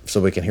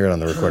so we can hear it on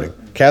the recording.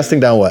 Casting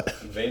down what?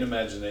 Vain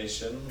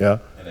imagination. Yeah.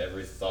 And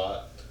every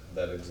thought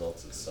that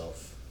exalts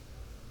itself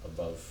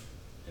above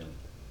him.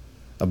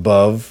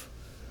 Above.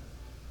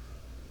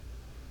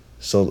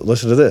 So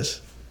listen to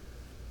this.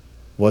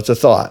 What's a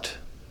thought?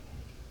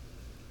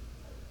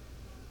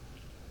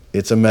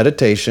 It's a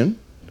meditation,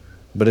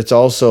 but it's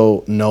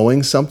also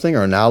knowing something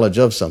or knowledge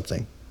of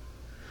something.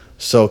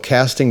 So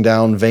casting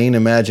down vain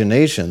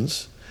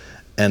imaginations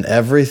and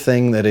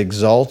everything that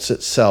exalts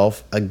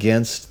itself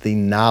against the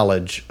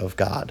knowledge of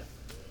God.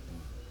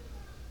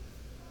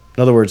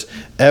 In other words,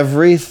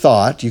 every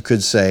thought, you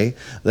could say,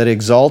 that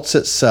exalts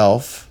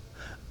itself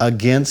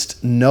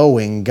against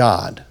knowing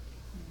God.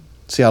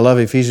 See, I love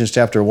Ephesians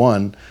chapter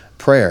 1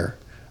 prayer.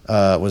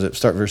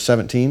 Start verse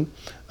 17?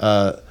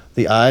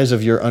 The eyes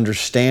of your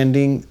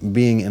understanding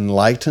being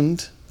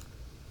enlightened,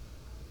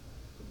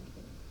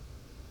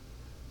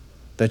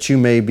 that you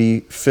may be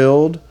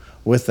filled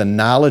with the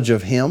knowledge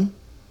of Him.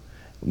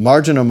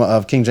 Margin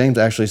of King James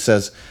actually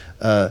says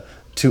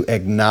to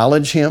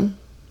acknowledge Him.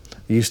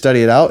 You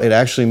study it out, it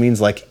actually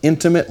means like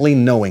intimately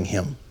knowing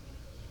Him.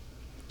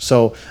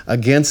 So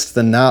against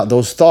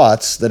those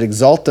thoughts that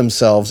exalt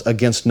themselves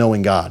against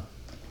knowing God.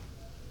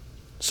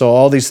 So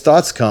all these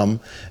thoughts come,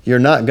 you're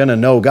not going to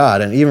know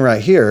God. And even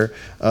right here,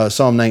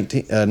 Psalm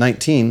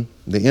 19,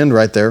 the end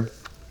right there,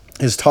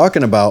 is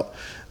talking about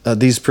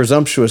these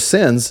presumptuous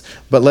sins.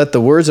 But let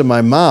the words of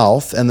my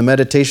mouth and the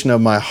meditation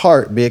of my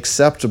heart be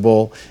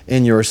acceptable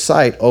in your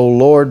sight, O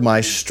Lord,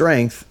 my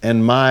strength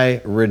and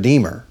my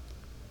Redeemer.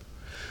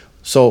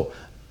 So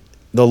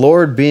the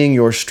Lord being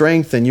your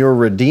strength and your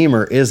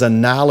Redeemer is a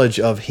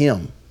knowledge of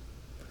Him.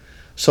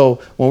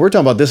 So when we're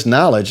talking about this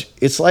knowledge,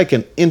 it's like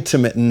an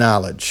intimate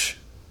knowledge.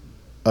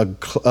 A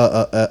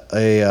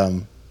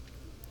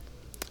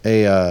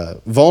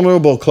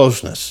vulnerable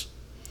closeness.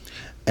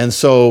 And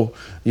so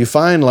you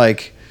find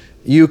like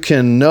you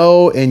can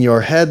know in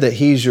your head that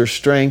He's your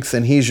strength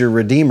and He's your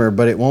Redeemer,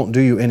 but it won't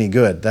do you any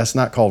good. That's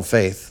not called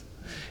faith.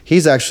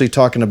 He's actually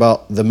talking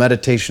about the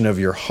meditation of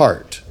your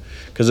heart,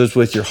 because it's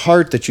with your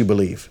heart that you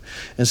believe.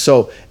 And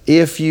so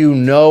if you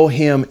know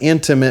Him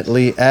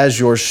intimately as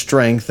your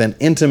strength and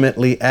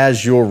intimately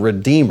as your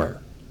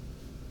Redeemer,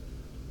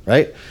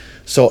 right?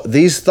 So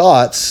these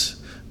thoughts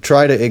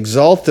try to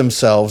exalt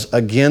themselves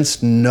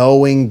against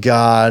knowing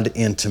God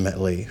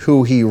intimately,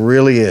 who He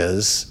really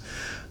is,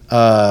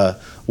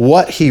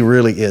 what He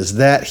really is,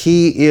 that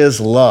He is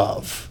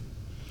love.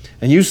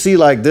 And you see,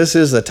 like, this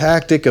is a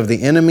tactic of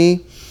the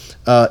enemy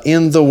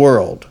in the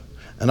world.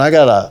 And I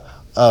got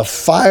a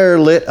fire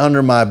lit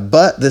under my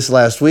butt this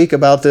last week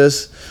about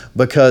this,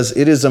 because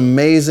it is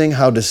amazing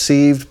how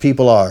deceived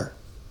people are.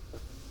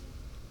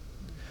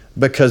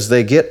 Because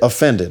they get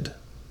offended.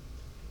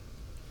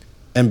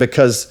 And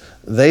because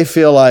they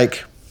feel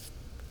like,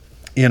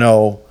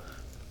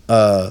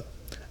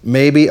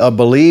 maybe a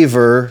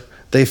believer,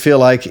 they feel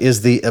like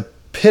is the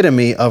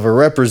epitome of a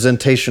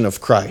representation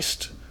of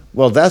Christ.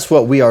 Well, that's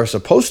what we are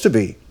supposed to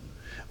be.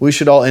 We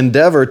should all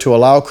endeavor to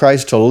allow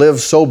Christ to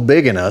live so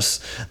big in us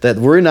that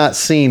we're not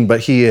seen, but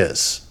He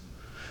is.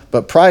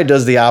 But pride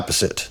does the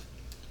opposite.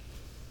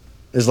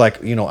 It's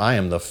like, I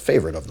am the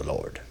favorite of the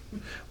Lord.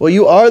 Well,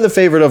 you are the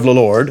favorite of the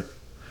Lord,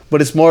 but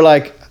it's more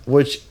like,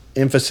 which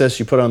emphasis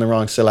you put on the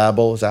wrong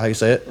syllable. Is that how you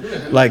say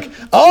it? Like,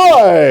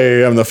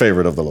 I am the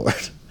favorite of the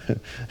Lord.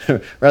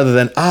 Rather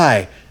than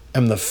I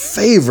am the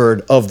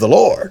favored of the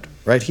Lord,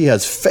 right? He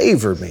has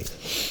favored me.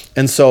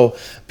 And so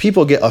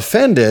people get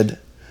offended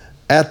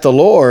at the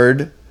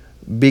Lord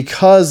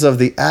because of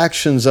the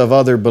actions of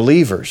other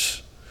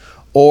believers,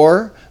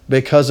 or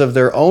because of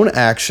their own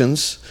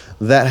actions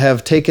that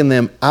have taken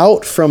them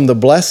out from the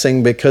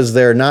blessing, because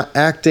they're not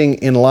acting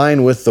in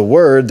line with the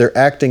Word, they're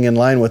acting in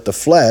line with the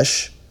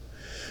flesh.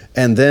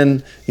 And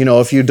then,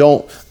 if you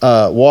don't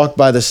walk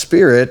by the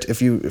Spirit,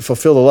 if you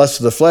fulfill the lust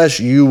of the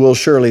flesh, you will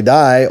surely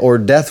die, or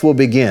death will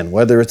begin.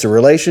 Whether it's a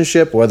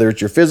relationship, whether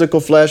it's your physical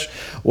flesh,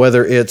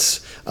 whether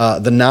it's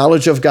the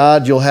knowledge of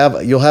God, you'll have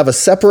a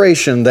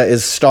separation that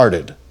is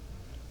started.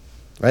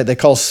 Right? They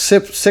call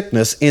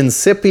sickness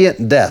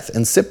incipient death.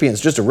 Incipient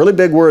is just a really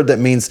big word that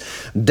means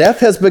death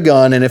has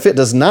begun, and if it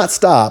does not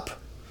stop,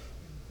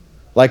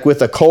 like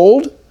with a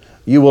cold,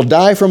 you will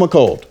die from a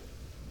cold.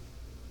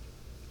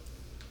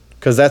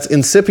 Because that's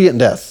incipient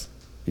death.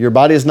 Your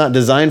body is not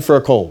designed for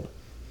a cold.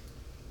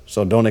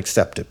 So don't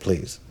accept it,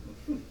 please.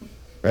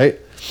 Right?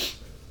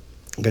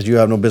 Because you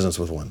have no business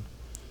with one.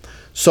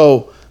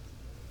 So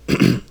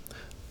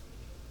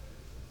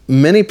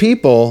many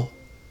people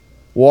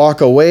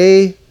walk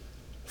away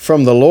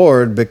from the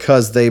Lord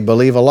because they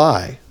believe a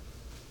lie.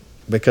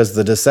 Because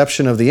the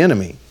deception of the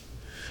enemy.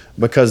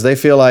 Because they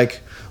feel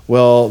like,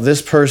 well,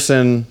 this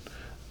person,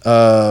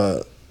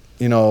 was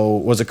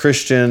a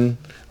Christian,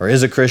 or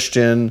is a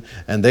Christian,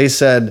 and they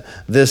said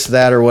this,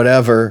 that, or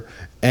whatever,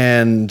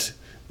 and,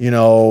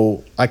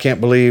 I can't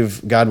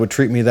believe God would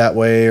treat me that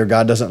way, or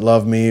God doesn't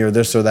love me, or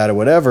this or that, or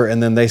whatever,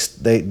 and then they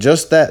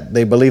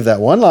believe that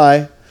one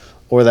lie,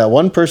 or that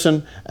one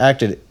person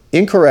acted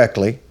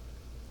incorrectly,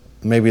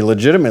 maybe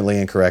legitimately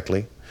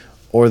incorrectly,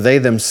 or they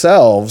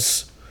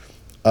themselves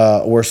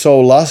were so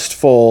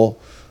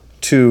lustful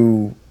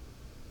to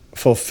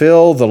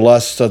fulfill the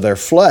lusts of their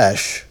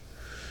flesh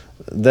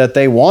that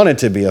they wanted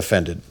to be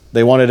offended.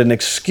 They wanted an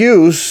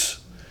excuse,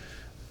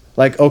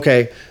 like,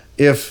 okay,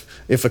 if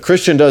a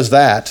Christian does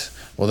that,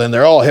 well, then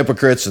they're all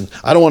hypocrites, and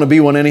I don't want to be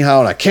one anyhow,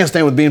 and I can't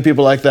stand with being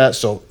people like that,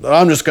 so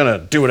I'm just going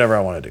to do whatever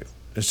I want to do.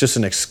 It's just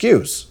an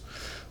excuse.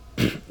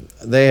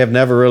 They have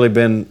never really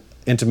been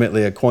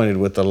intimately acquainted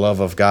with the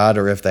love of God,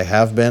 or if they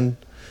have been,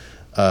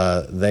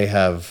 they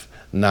have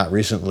not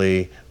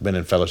recently been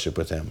in fellowship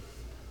with Him.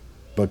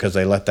 because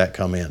they let that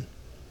come in.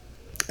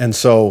 And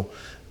so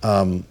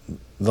the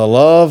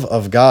love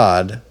of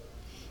God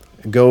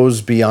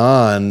goes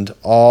beyond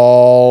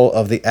all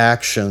of the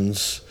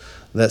actions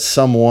that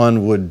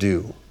someone would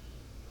do.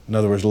 In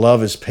other words,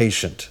 love is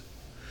patient.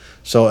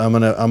 So I'm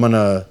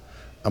gonna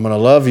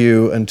love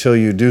you until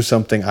you do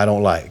something I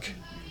don't like.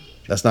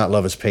 That's not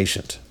love is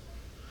patient.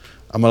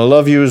 I'm gonna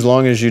love you as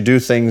long as you do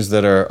things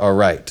that are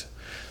right.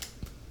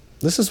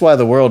 This is why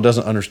the world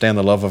doesn't understand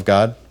the love of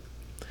God,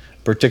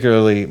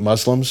 particularly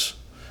Muslims,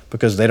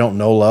 because they don't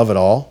know love at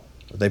all.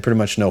 They pretty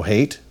much know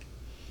hate,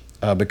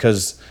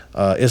 because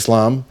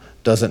Islam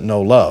doesn't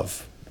know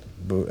love,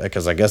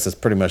 because I guess it's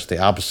pretty much the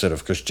opposite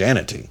of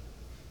Christianity,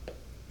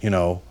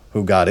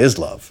 who God is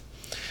love.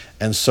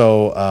 And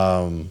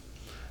so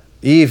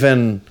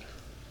even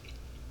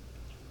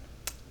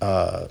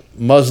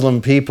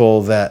Muslim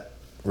people that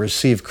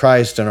receive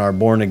Christ and are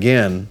born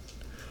again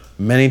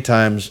many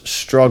times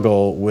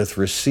struggle with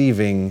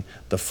receiving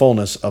the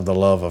fullness of the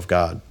love of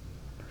God.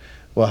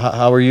 Well,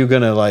 how are you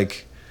going to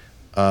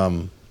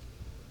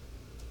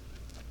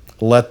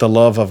let the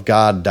love of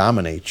God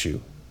dominate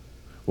you?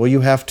 Well,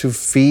 you have to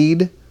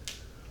feed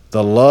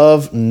the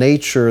love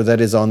nature that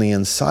is on the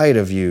inside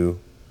of you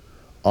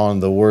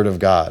on the Word of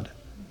God,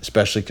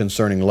 especially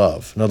concerning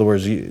love. In other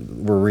words,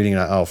 we're reading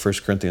now 1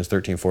 Corinthians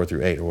 13, 4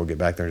 through 8, or we'll get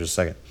back there in just a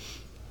second.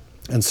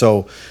 And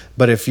so,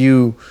 but if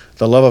the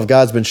love of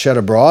God's been shed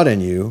abroad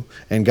in you,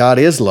 and God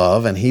is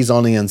love, and He's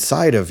on the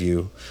inside of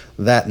you,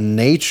 that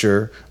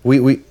nature,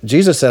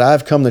 Jesus said,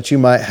 I've come that you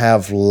might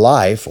have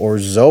life, or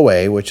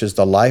Zoe, which is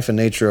the life and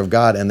nature of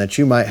God, and that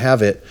you might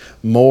have it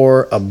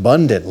more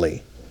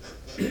abundantly.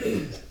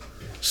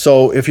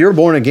 So if you're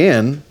born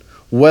again,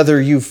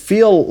 whether you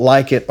feel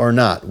like it or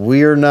not,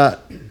 we're not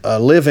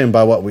living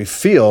by what we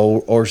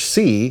feel or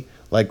see,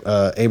 like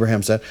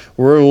Abraham said.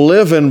 We're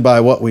living by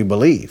what we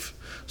believe.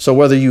 So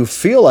whether you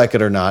feel like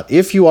it or not,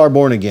 if you are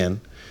born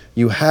again,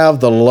 you have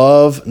the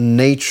love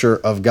nature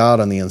of God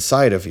on the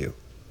inside of you.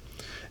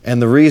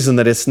 And the reason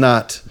that it's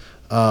not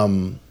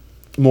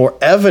more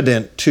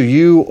evident to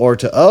you or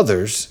to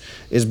others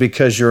is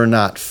because you're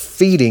not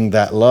feeding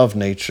that love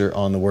nature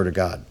on the Word of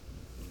God.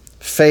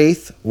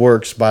 Faith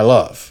works by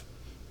love.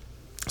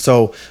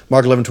 So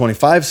Mark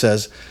 11:25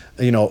 says,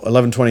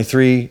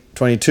 11:23,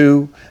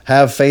 22,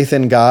 have faith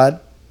in God.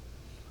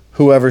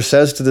 Whoever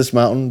says to this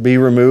mountain, be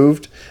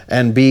removed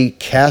and be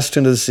cast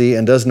into the sea,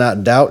 and does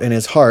not doubt in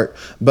his heart,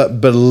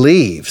 but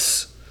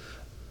believes,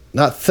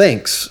 not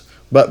thinks,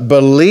 but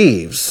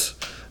believes,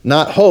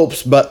 not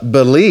hopes, but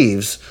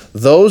believes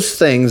those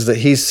things that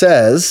he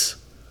says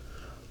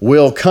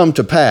will come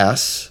to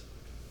pass.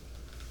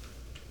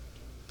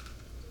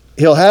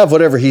 He'll have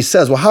whatever he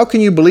says. Well, how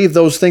can you believe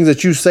those things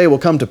that you say will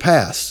come to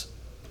pass?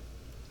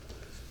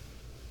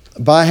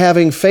 By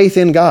having faith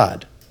in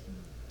God.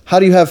 How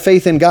do you have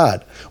faith in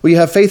God? Well, you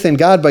have faith in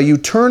God by you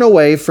turn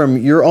away from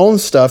your own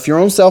stuff, your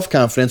own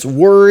self-confidence,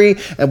 worry,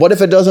 and what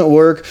if it doesn't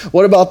work?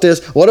 What about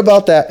this? What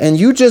about that? And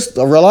you just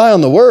rely on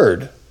the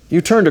Word.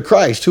 You turn to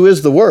Christ, who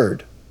is the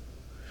Word,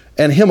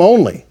 and Him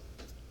only.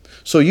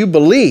 So you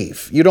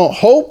believe. You don't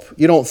hope.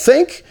 You don't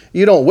think.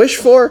 You don't wish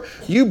for.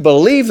 You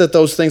believe that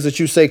those things that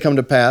you say come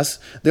to pass.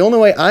 The only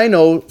way I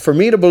know for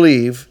me to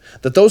believe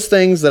that those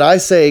things that I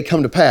say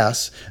come to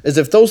pass is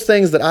if those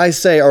things that I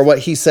say are what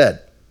He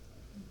said.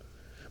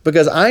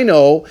 Because I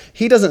know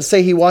He doesn't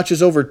say He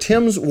watches over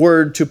Tim's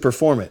word to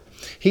perform it.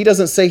 He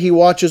doesn't say He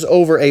watches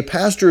over a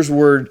pastor's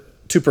word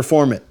to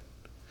perform it.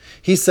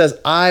 He says,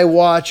 I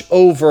watch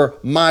over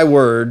my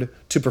word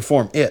to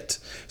perform it.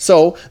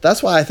 So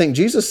that's why I think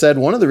Jesus said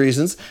one of the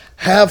reasons,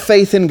 have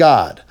faith in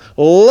God.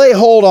 Lay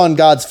hold on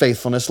God's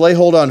faithfulness. Lay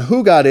hold on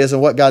who God is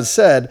and what God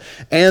said.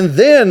 And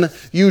then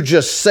you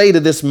just say to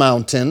this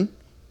mountain,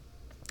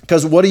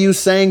 because what are you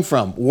saying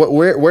from?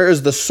 Where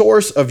is the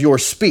source of your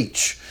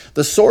speech?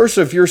 The source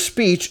of your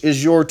speech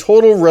is your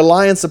total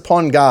reliance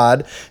upon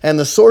God, and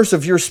the source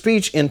of your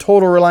speech in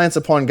total reliance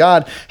upon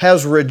God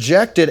has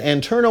rejected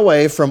and turned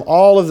away from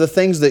all of the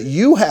things that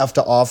you have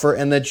to offer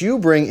and that you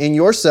bring in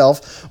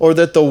yourself, or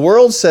that the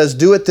world says,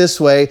 do it this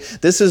way.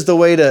 This is the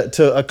way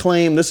to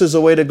acclaim. This is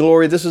the way to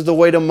glory. This is the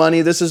way to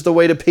money. This is the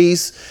way to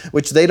peace,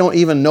 which they don't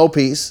even know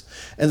peace.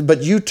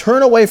 But you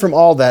turn away from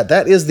all that.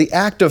 That is the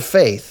act of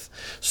faith.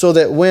 So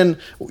that when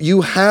you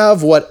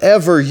have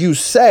whatever you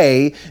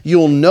say,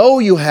 you'll know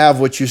you have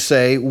what you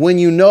say when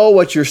you know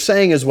what you're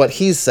saying is what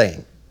He's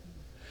saying.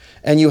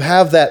 And you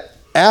have that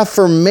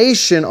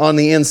affirmation on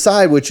the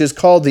inside, which is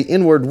called the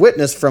inward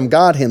witness from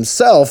God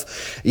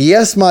Himself.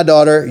 Yes, my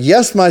daughter.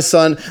 Yes, my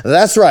son.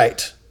 That's right.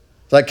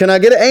 It's like, can I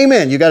get an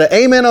amen? You got an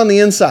amen on the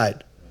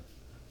inside.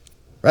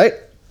 Right?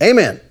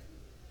 Amen.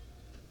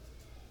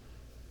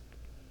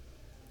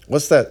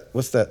 What's that?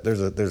 There's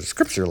a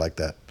scripture like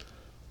that.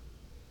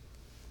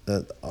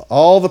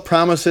 All the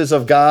promises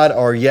of God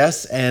are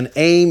yes and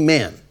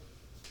amen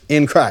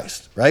in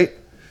Christ, right?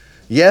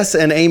 Yes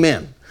and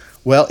amen.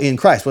 Well, in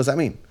Christ, what does that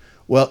mean?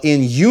 Well,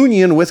 in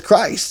union with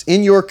Christ,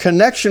 in your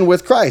connection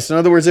with Christ. In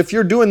other words, if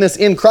you're doing this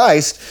in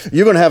Christ,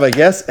 you're going to have a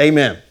yes,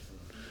 amen.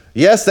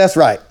 Yes, that's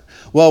right.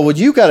 Well, when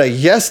you got a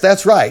yes,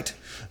 that's right,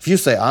 if you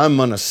say, I'm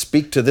going to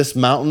speak to this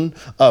mountain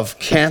of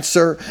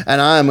cancer and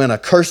I'm going to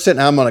curse it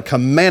and I'm going to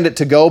command it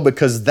to go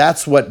because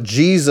that's what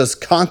Jesus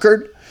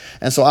conquered.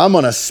 And so I'm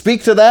going to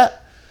speak to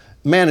that.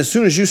 Man, as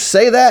soon as you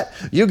say that,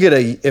 you get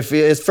if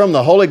it's from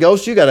the Holy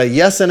Ghost, you got a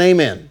yes and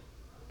amen.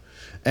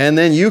 And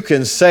then you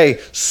can say,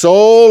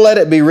 so let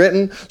it be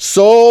written,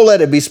 so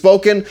let it be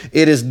spoken,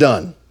 it is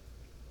done.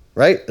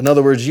 Right? In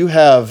other words, you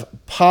have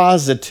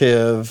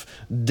positive,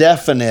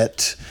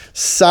 definite,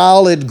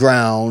 solid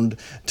ground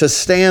to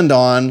stand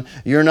on.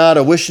 You're not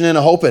a wishing and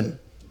a hoping.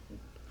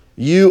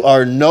 You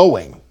are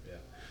knowing.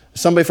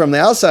 Somebody from the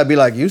outside be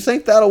like, you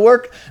think that'll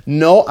work?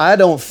 No, I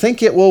don't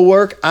think it will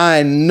work.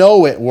 I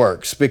know it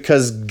works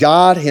because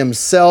God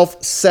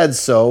himself said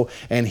so,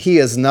 and he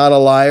is not a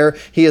liar.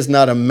 He is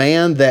not a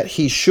man that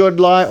he should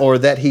lie or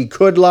that he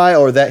could lie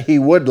or that he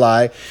would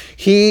lie.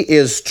 He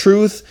is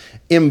truth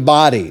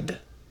embodied.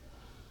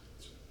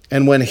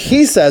 And when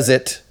he says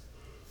it,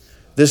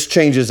 this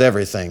changes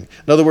everything.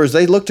 In other words,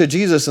 they looked to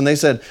Jesus and they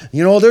said,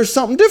 you know, there's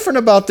something different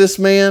about this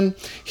man.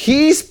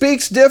 He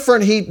speaks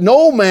different.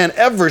 No man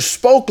ever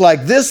spoke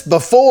like this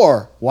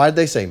before. Why did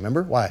they say?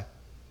 Remember? Why?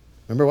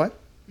 Remember why?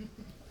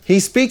 He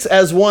speaks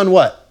as one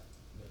what?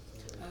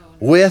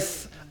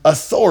 With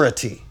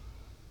authority.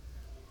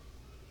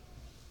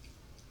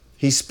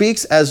 He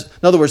speaks as,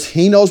 in other words,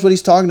 he knows what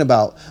he's talking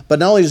about. But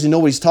not only does he know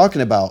what he's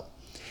talking about,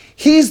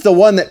 he's the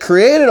one that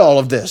created all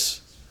of this.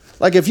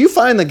 Like if you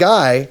find the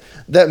guy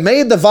that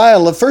made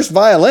the first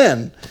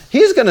violin,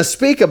 he's going to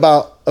speak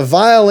about a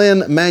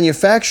violin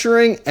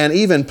manufacturing and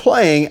even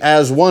playing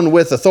as one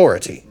with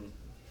authority.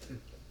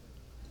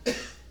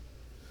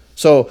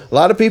 So a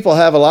lot of people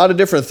have a lot of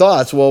different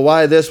thoughts. Well,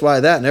 why this,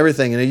 why that, and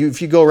everything. And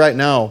if you go right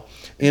now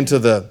into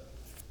the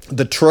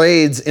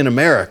trades in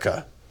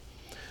America,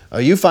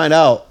 you find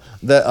out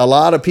that a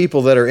lot of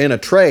people that are in a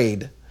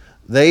trade,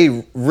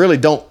 they really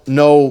don't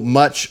know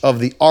much of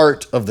the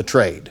art of the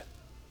trade.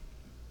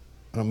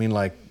 I don't mean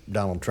like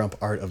Donald Trump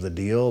art of the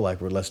deal, like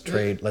let's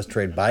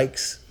trade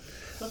bikes.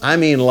 I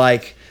mean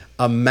like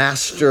a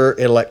master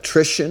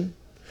electrician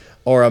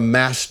or a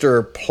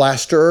master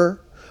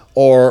plasterer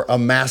or a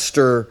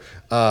master,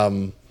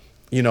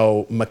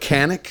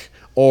 mechanic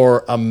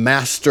or a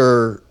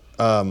master,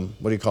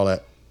 what do you call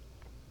that?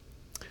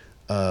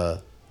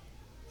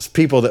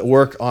 People that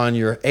work on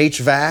your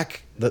HVAC.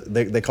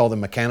 They call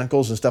them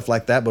mechanicals and stuff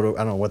like that, but I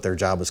don't know what their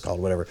job is called,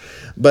 whatever.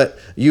 But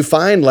you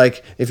find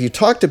like if you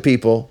talk to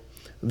people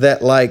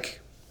that like,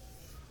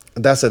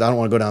 that's it, I don't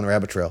want to go down the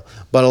rabbit trail.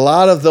 But a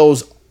lot of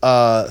those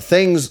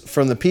things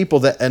from the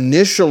people that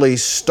initially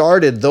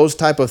started those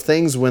type of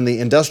things when the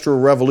Industrial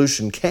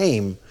Revolution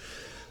came,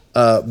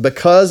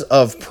 because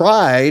of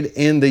pride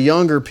in the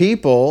younger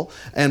people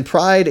and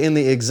pride in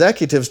the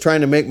executives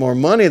trying to make more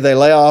money, they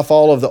lay off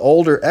all of the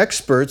older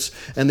experts,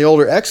 and the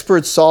older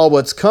experts saw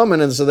what's coming,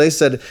 and so they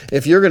said,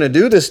 if you're going to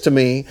do this to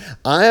me,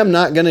 I am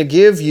not going to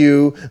give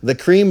you the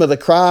cream of the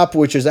crop,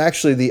 which is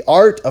actually the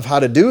art of how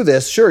to do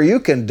this. Sure, you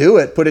can do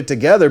it, put it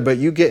together, but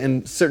you get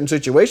in certain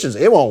situations,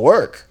 it won't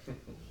work.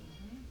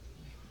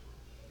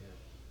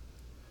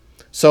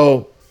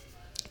 So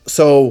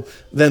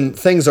then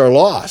things are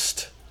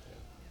lost.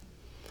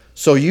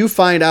 So you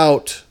find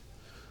out,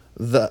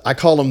 I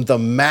call them the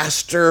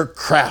master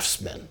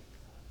craftsmen.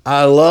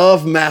 I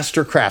love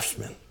master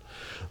craftsmen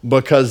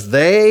because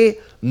they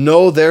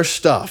know their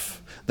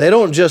stuff. They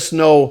don't just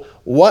know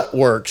what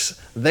works,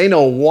 they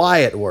know why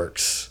it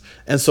works.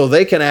 And so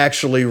they can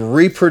actually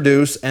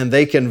reproduce and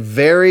they can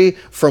vary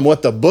from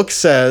what the book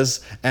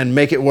says and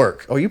make it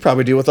work. Oh, you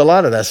probably deal with a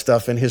lot of that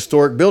stuff in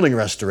historic building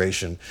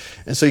restoration.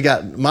 And so you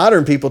got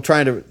modern people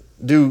trying to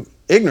do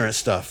ignorant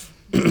stuff.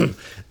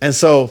 And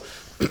so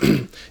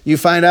you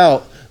find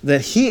out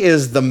that he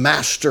is the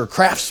master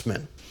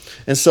craftsman.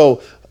 And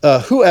so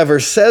whoever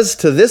says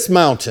to this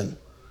mountain,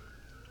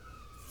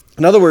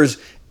 in other words,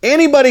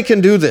 anybody can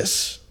do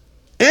this.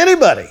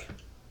 Anybody.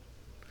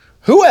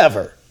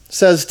 Whoever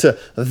says to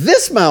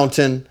this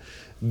mountain,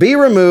 be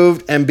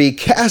removed and be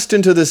cast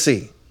into the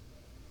sea.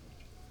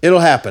 It'll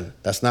happen.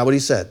 That's not what he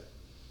said.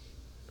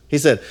 He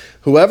said,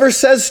 whoever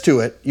says to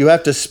it, you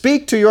have to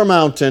speak to your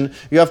mountain.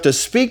 You have to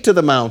speak to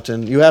the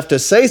mountain. You have to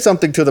say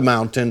something to the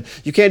mountain.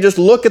 You can't just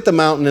look at the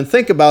mountain and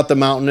think about the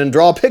mountain and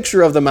draw a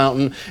picture of the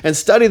mountain and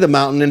study the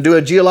mountain and do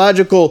a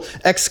geological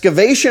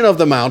excavation of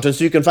the mountain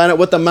so you can find out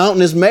what the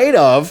mountain is made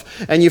of.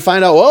 And you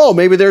find out, oh,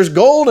 maybe there's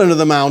gold under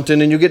the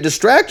mountain, and you get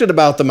distracted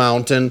about the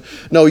mountain.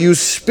 No, you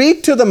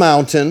speak to the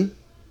mountain.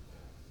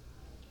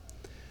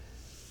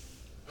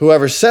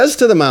 Whoever says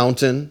to the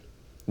mountain,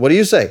 what do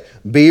you say?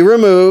 Be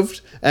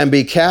removed and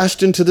be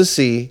cast into the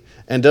sea,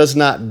 and does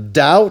not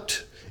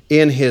doubt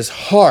in his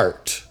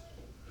heart.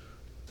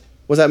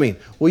 What does that mean?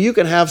 Well, you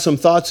can have some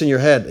thoughts in your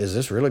head. Is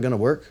this really going to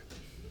work?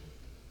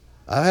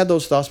 I've had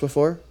those thoughts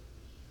before.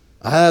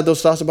 I had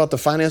those thoughts about the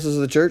finances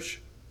of the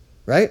church,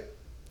 right?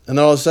 And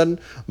then all of a sudden,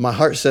 my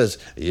heart says,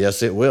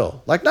 yes, it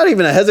will. Like not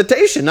even a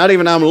hesitation, not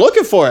even I'm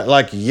looking for it.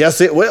 Like, yes,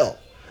 it will.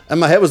 And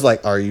my head was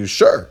like, are you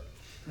sure?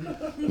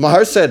 My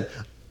heart said,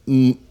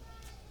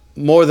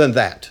 more than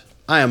that.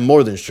 I am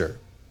more than sure.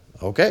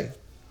 Okay.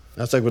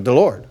 That's like with the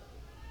Lord.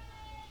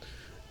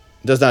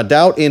 Does not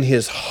doubt in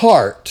his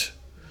heart,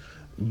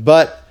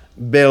 but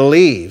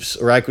believes,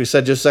 like we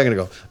said just a second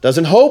ago.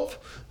 Doesn't hope,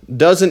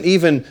 doesn't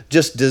even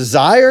just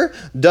desire,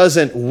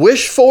 doesn't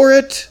wish for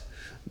it,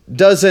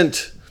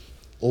 doesn't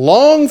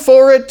long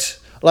for it.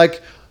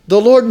 Like, the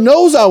Lord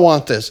knows I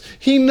want this.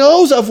 He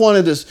knows I've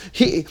wanted this.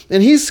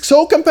 And he's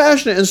so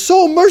compassionate and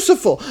so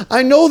merciful.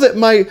 I know that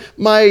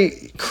my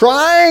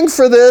crying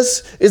for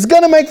this is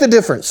going to make the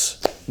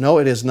difference. No,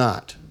 it is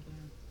not.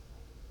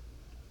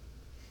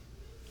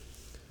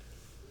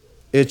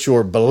 It's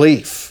your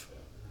belief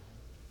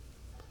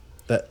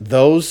that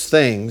those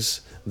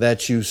things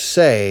that you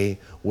say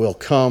will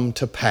come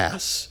to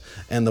pass.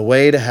 And the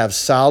way to have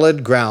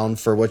solid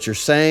ground for what you're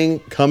saying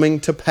coming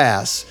to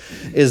pass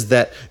is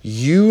that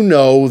you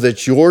know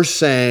that you're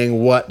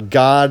saying what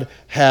God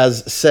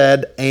has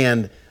said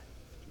and,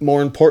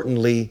 more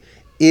importantly,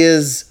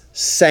 is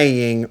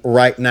saying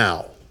right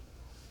now.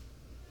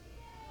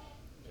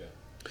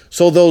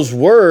 So those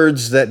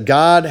words that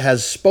God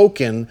has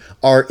spoken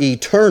are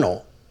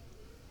eternal.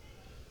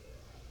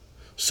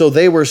 So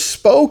they were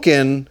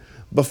spoken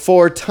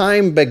before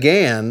time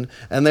began,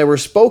 and they were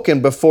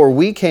spoken before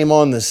we came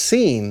on the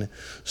scene,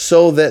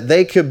 so that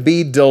they could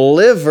be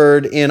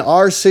delivered in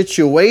our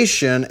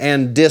situation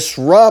and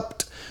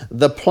disrupt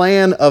the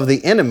plan of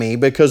the enemy,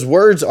 because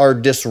words are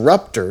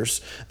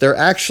disruptors. They're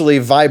actually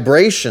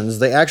vibrations.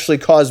 They actually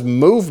cause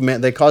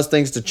movement. They cause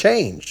things to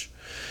change.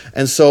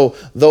 And so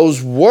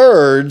those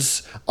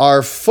words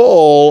are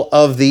full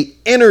of the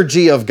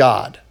energy of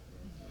God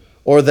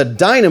or the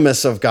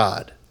dynamis of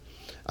God.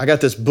 I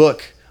got this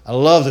book. I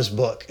love this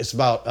book. It's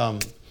about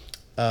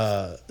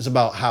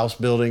house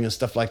building and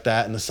stuff like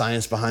that and the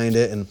science behind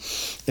it. And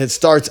it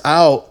starts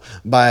out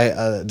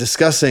by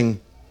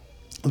discussing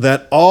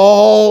that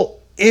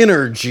all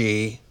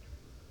energy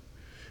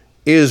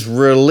is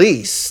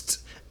released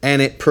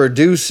and it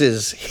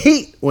produces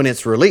heat when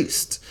it's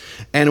released.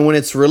 And when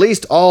it's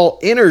released, all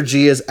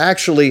energy is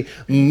actually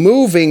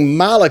moving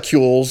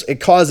molecules. It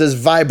causes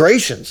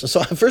vibrations. So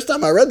the first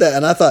time I read that,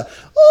 and I thought,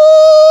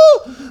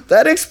 oh,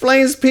 that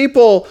explains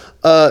people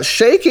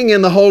shaking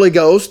in the Holy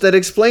Ghost. That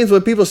explains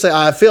when people say,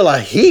 I feel a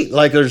heat,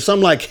 like there's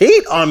some like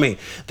heat on me.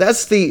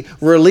 That's the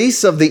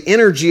release of the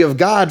energy of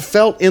God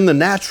felt in the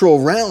natural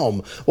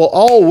realm. Well,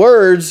 all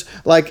words,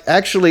 like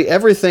actually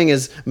everything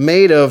is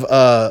made of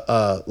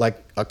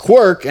like a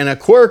quark, and a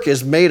quark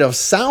is made of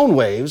sound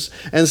waves,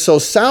 and so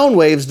sound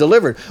waves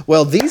delivered.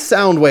 Well, these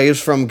sound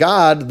waves from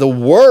God, the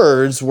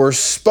words were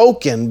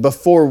spoken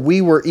before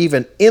we were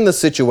even in the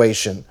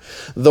situation.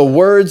 The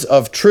words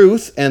of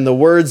truth and the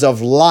words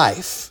of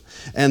life.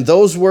 And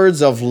those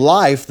words of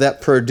life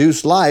that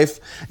produce life,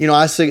 you know,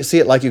 I see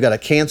it like you got a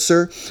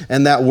cancer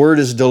and that word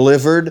is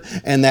delivered,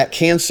 and that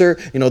cancer,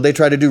 you know, they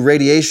try to do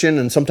radiation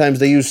and sometimes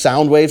they use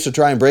sound waves to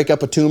try and break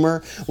up a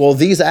tumor. Well,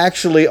 these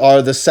actually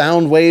are the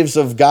sound waves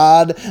of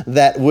God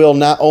that will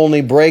not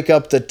only break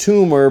up the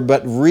tumor,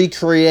 but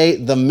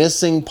recreate the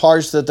missing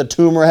parts that the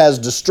tumor has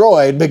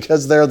destroyed,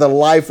 because they're the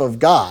life of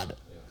God.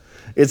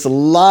 It's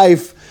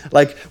life.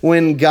 Like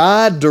when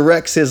God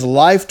directs his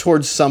life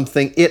towards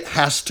something, it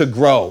has to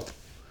grow.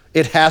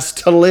 It has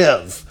to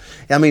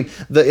live. I mean,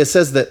 it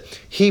says that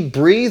he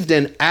breathed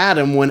in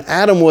Adam when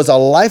Adam was a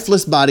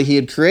lifeless body. He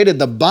had created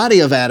the body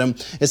of Adam.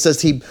 It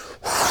says he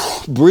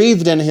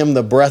breathed in him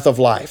the breath of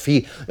life.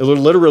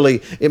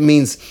 It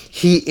means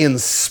he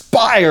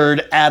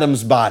inspired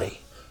Adam's body.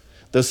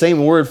 The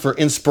same word for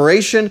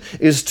inspiration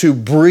is to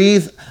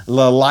breathe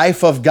the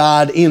life of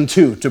God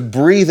into, to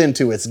breathe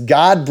into. It's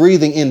God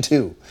breathing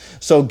into.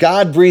 So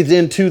God breathed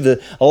into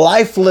the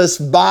lifeless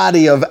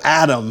body of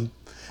Adam,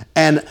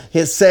 and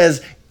it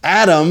says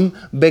Adam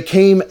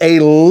became a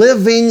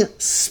living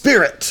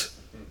spirit.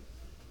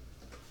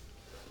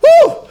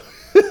 Woo!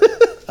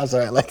 I'm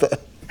sorry, I like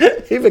that.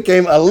 He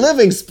became a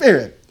living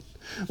spirit.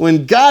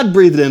 When God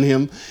breathed in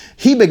him,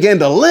 he began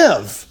to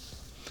live.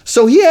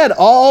 So he had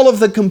all of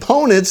the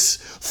components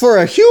for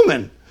a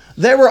human.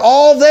 They were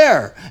all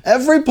there.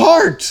 Every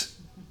part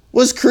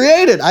was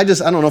created. I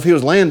don't know if he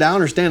was laying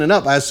down or standing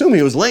up. I assume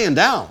he was laying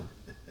down,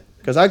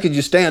 because how could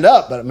you stand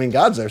up? But I mean,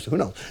 God's there, so who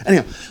knows?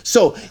 Anyhow,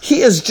 so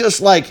he is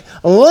just like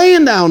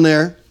laying down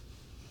there,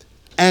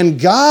 and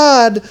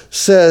God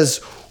says,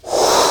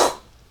 whew.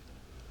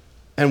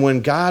 And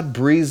when God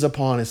breathes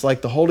upon, it's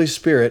like the Holy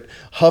Spirit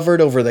hovered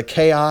over the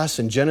chaos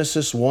in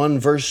Genesis 1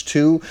 verse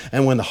 2.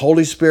 And when the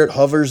Holy Spirit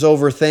hovers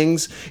over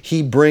things,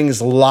 he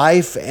brings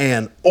life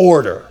and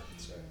order.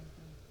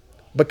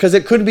 Because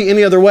it couldn't be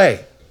any other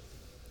way.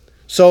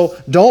 So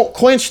don't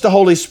quench the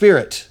Holy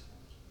Spirit.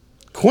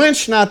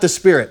 Quench not the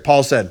Spirit,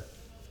 Paul said.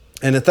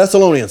 And in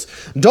Thessalonians,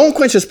 don't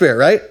quench the Spirit,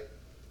 right?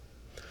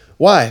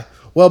 Why?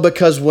 Well,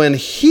 because when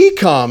he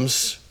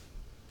comes,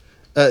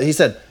 he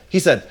said,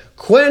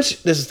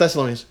 quench, this is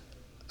Thessalonians,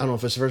 I don't know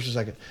if it's the first or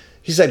second.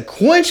 He said,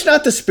 quench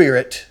not the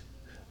Spirit,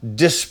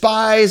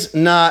 despise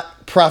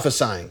not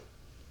prophesying.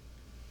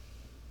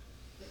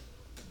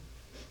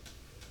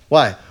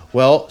 Why?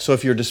 Well, so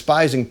if you're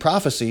despising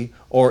prophecy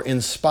or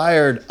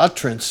inspired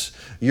utterance,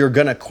 you're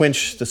going to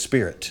quench the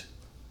Spirit.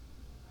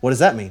 What does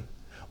that mean?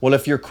 Well,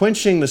 if you're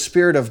quenching the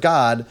Spirit of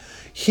God,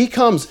 He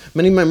comes.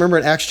 Many of you remember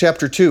in Acts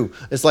chapter 2,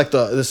 this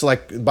is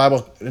like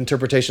Bible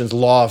interpretation's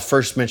law of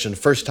first mention,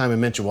 first time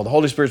mentioned. Well, the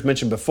Holy Spirit's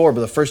mentioned before,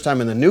 but the first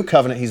time in the New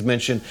Covenant He's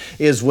mentioned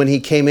is when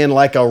He came in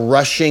like a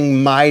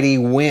rushing mighty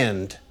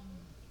wind.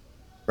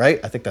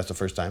 Right? I think that's the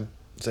first time.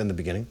 It's in the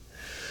beginning.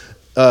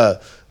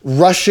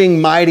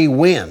 Rushing mighty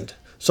wind.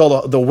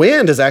 So the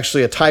wind is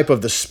actually a type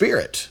of the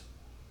Spirit.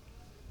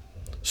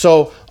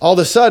 So all of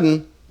a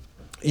sudden,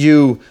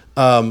 you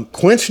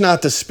quench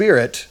not the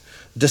Spirit,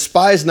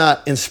 despise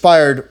not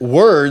inspired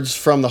words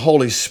from the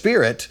Holy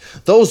Spirit.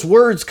 Those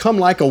words come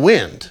like a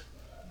wind.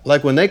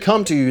 Like when they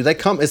come to you,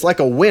 it's like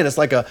a wind. It's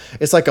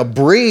like a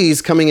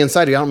breeze coming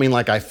inside you. I don't mean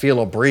like I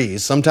feel a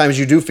breeze. Sometimes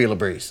you do feel a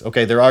breeze.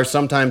 Okay, there are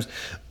sometimes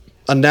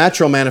a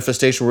natural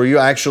manifestation where you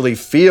actually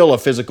feel a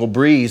physical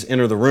breeze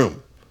enter the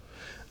room.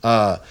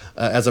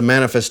 As a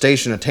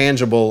manifestation, a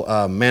tangible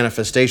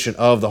manifestation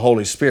of the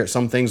Holy Spirit.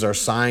 Some things are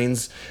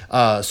signs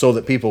so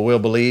that people will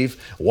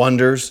believe,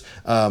 wonders,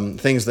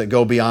 things that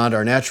go beyond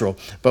our natural.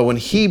 But when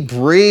He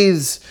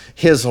breathes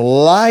His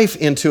life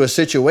into a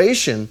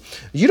situation,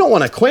 you don't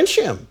want to quench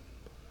Him.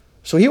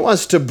 So He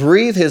wants to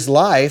breathe His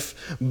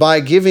life by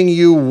giving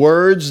you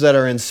words that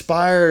are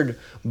inspired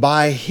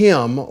by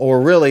Him, or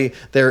really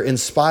they're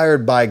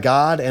inspired by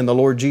God and the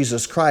Lord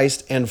Jesus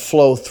Christ and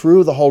flow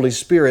through the Holy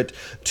Spirit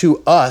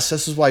to us.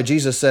 This is why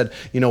Jesus said,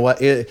 you know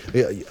what, it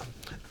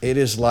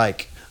is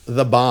like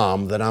the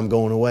bomb that I'm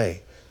going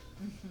away.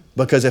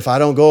 Because if I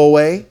don't go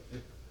away,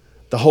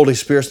 the Holy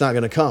Spirit's not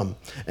going to come.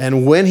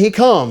 And when He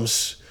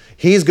comes,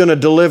 He's going to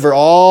deliver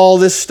all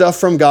this stuff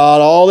from God,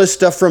 all this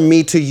stuff from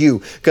me to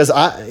you. Because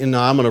I'm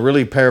going to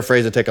really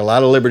paraphrase and take a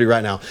lot of liberty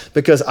right now.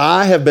 Because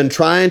I have been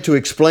trying to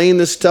explain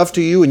this stuff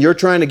to you and you're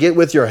trying to get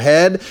with your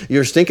head,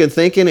 you're stinking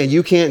thinking and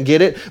you can't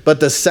get it. But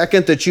the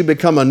second that you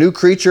become a new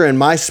creature in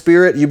my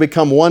spirit, you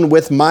become one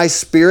with my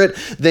spirit,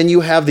 then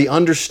you have the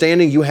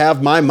understanding, you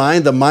have my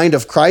mind, the mind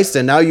of Christ.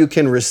 And now you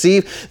can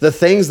receive the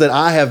things that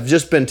I have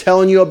just been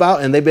telling you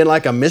about. And they've been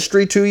like a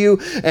mystery to you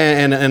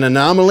and an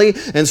anomaly.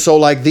 And so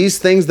like these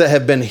things that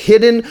have been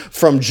hidden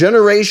from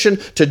generation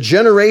to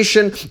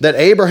generation that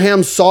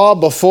Abraham saw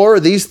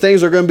before, these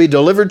things are going to be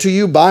delivered to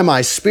you by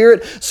my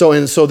Spirit. So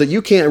that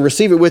you can't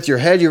receive it with your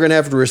head, you're going to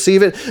have to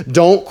receive it.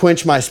 Don't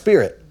quench my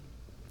Spirit.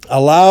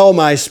 Allow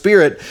my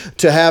Spirit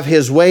to have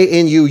His way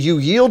in you. You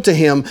yield to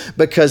Him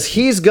because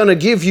He's going to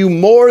give you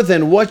more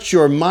than what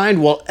your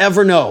mind will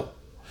ever know.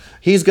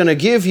 He's going to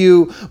give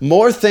you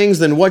more things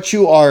than what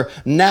you are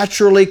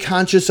naturally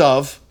conscious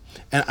of.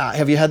 And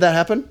have you had that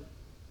happen?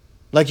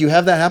 Like you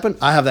have that happen?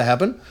 I have that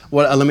happen.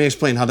 Well, let me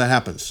explain how that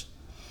happens.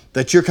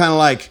 That you're kind of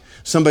like,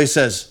 somebody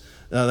says,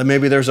 that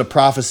maybe there's a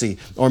prophecy,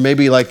 or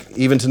maybe like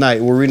even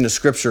tonight, we're reading a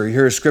scripture, you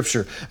hear a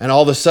scripture, and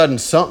all of a sudden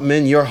something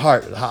in your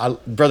heart,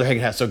 Brother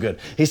Hagen had so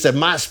good. He said,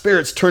 my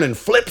spirit's turning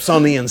flips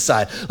on the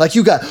inside. Like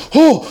you got,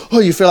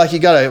 you feel like you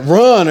got to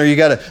run, or you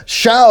got to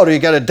shout, or you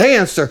got to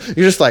dance, or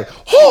you're just like,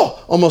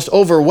 almost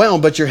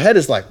overwhelmed, but your head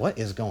is like, what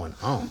is going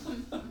on?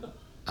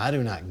 I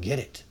do not get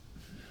it.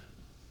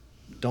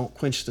 Don't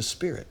quench the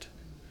Spirit.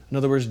 In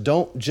other words,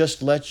 don't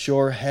just let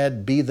your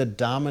head be the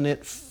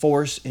dominant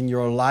force in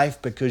your life,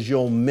 because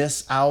you'll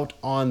miss out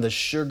on the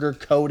sugar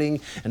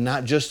coating, and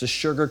not just the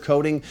sugar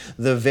coating,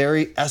 the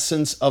very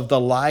essence of the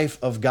life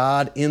of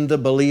God in the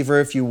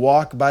believer. If you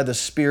walk by the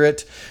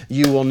Spirit,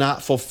 you will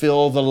not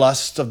fulfill the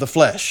lusts of the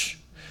flesh.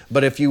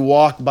 But if you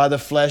walk by the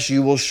flesh,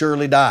 you will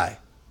surely die.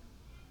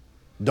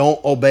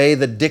 Don't obey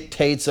the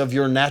dictates of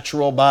your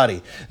natural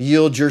body.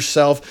 Yield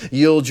yourself,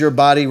 yield your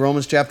body.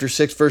 Romans chapter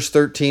 6, verse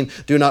 13.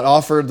 Do not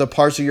offer the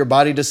parts of your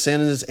body to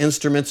sin as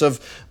instruments of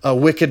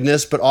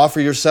wickedness, but offer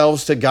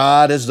yourselves to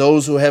God as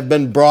those who have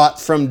been brought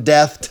from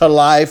death to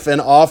life, and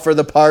offer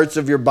the parts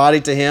of your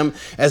body to Him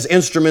as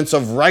instruments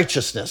of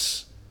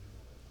righteousness.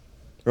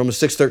 Romans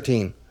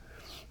 6:13.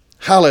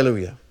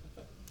 Hallelujah.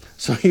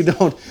 So you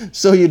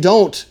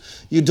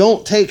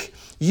don't take.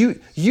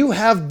 You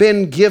have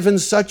been given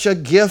such a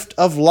gift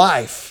of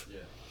life,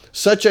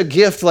 such a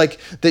gift like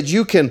that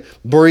you can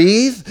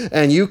breathe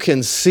and you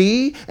can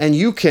see and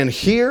you can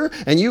hear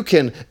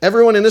and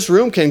everyone in this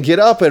room can get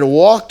up and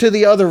walk to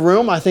the other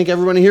room. I think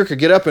everyone here could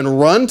get up and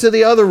run to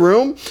the other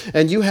room,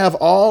 and you have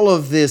all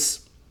of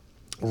this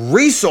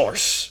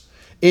resource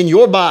in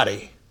your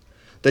body,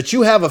 that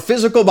you have a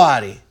physical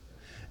body,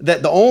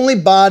 that the only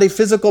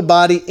physical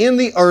body in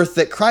the earth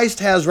that Christ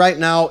has right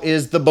now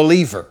is the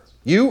believer,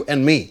 you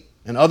and me.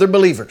 And other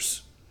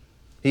believers.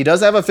 He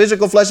does have a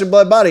physical flesh and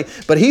blood body,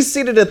 but He's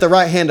seated at the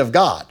right hand of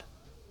God.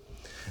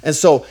 And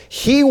so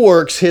He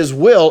works His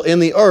will in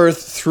the earth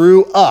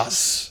through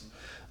us.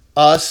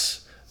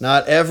 Us,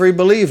 not every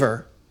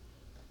believer,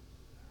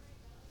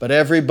 but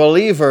every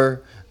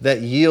believer that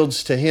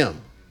yields to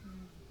Him.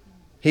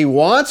 He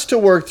wants to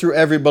work through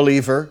every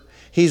believer.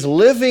 He's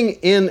living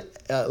in,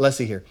 let's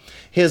see here,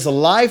 His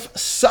life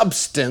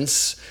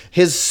substance,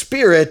 His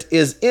Spirit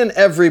is in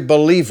every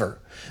believer.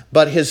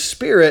 But His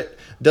Spirit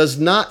does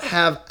not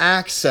have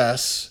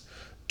access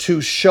to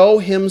show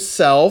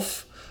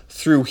Himself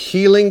through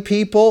healing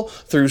people,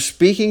 through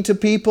speaking to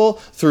people,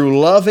 through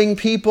loving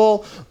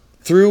people,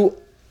 through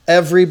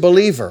every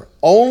believer.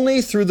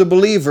 Only through the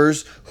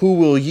believers who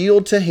will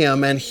yield to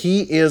Him, and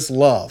He is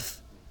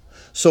love.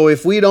 So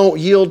if we don't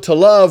yield to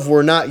love,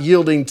 we're not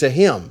yielding to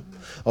Him.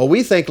 Oh,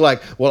 we think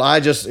like, well,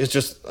 I'm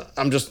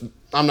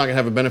not gonna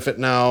have a benefit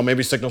now.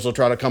 Maybe sickness will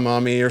try to come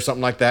on me or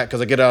something like that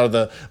because I get out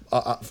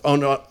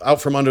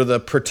from under the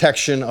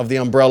protection of the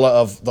umbrella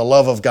of the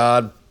love of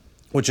God,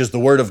 which is the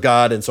Word of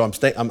God, and so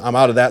I'm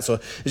out of that. So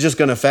it's just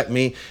gonna affect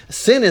me.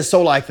 Sin is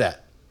so like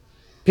that.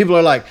 People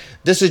are like,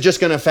 this is just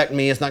gonna affect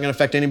me. It's not gonna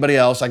affect anybody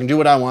else. I can do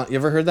what I want. You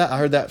ever heard that? I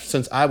heard that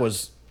since I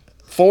was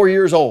 4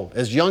 years old,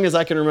 as young as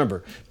I can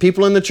remember.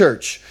 People in the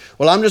church,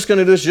 well, I'm just going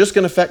to do this, it's just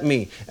going to affect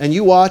me. And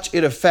you watch,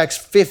 it affects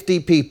 50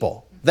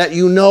 people that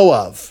you know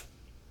of.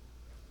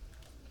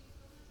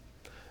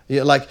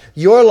 Like,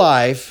 your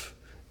life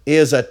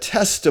is a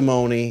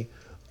testimony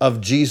of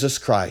Jesus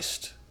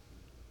Christ.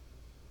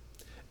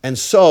 And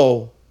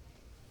so,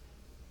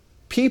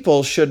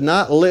 people should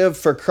not live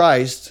for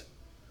Christ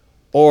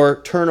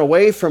or turn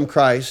away from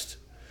Christ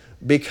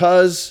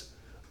because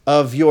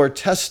of your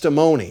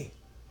testimony.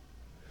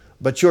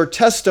 But your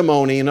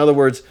testimony, in other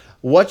words,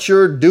 what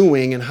you're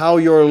doing and how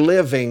you're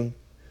living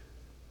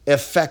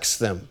affects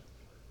them.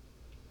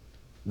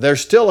 They're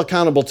still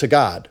accountable to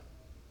God.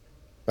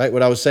 Right?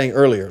 What I was saying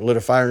earlier, lit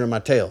a fire under my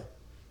tail.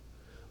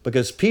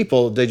 Because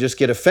people, they just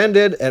get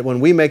offended at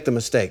when we make the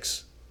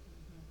mistakes.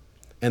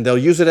 And they'll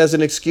use it as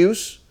an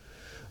excuse.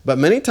 But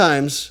many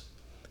times,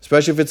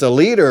 especially if it's a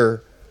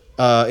leader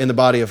in the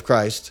body of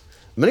Christ,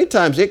 many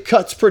times it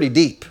cuts pretty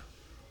deep.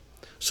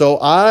 So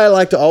I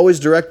like to always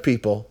direct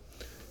people,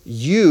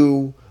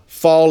 you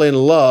fall in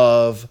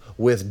love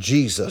with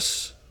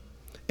Jesus.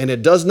 And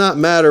it does not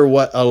matter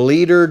what a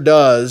leader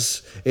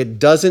does. It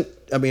does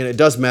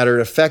matter.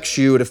 It affects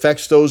you. It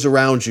affects those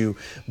around you.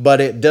 But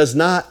it does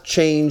not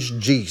change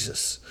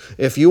Jesus.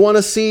 If you want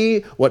to see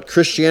what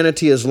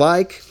Christianity is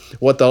like,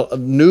 what the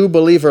new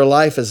believer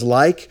life is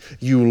like,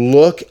 you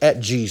look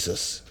at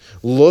Jesus.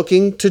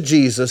 Looking to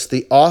Jesus,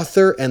 the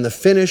author and the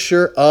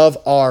finisher of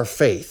our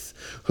faith,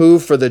 who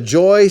for the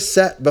joy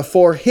set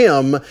before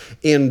Him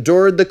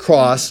endured the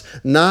cross,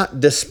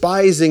 not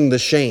despising the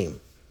shame.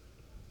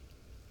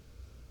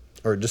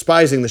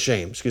 Despising the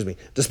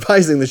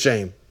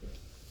shame.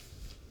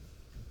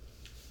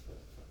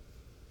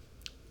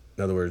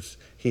 In other words,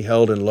 He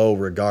held in low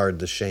regard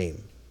the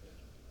shame.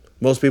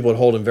 Most people would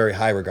hold in very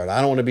high regard.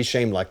 I don't want to be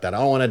shamed like that. I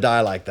don't want to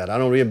die like that. I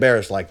don't want to be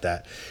embarrassed like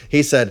that.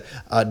 He said,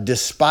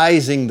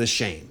 despising the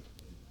shame.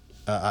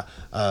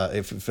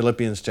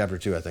 Philippians chapter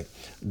 2, I think.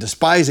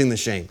 Despising the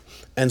shame.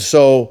 And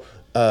so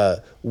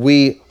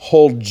we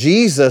hold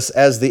Jesus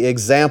as the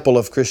example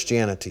of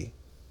Christianity.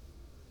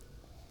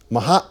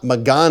 Mahatma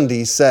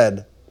Gandhi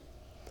said,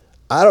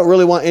 I don't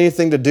really want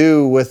anything to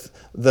do with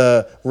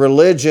the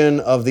religion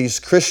of these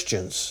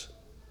Christians.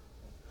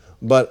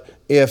 But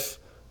if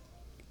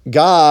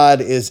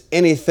God is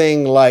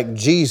anything like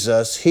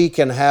Jesus, He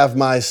can have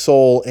my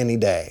soul any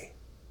day.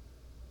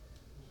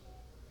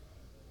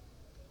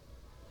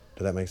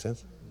 Did that make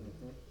sense?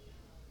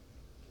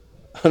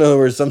 In other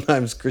words,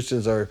 sometimes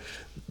Christians are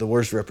the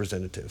worst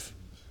representative.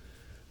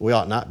 We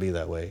ought not be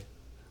that way,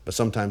 but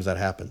sometimes that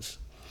happens.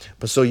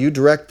 But so you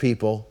direct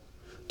people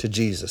to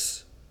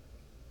Jesus.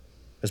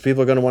 As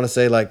people are going to want to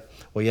say like,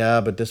 well, yeah,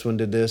 but this one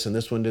did this, and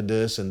this one did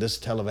this, and this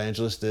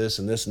televangelist this,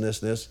 and this, and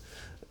this, and this.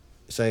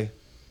 Say,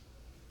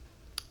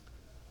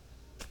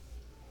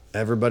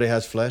 everybody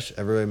has flesh.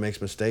 Everybody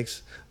makes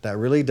mistakes. That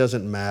really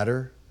doesn't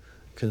matter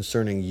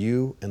concerning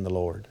you and the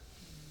Lord.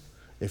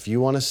 If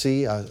you want to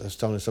see, I was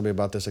telling somebody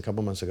about this a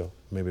couple months ago,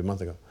 maybe a month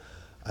ago.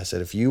 I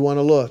said, if you want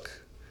to look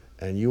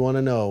and you want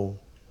to know,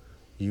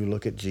 you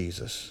look at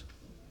Jesus.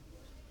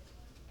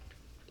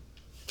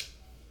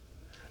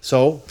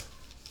 So,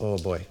 oh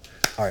boy.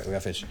 All right, we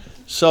got to finish.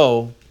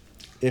 So,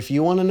 if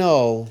you want to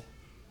know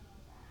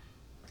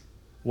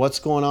what's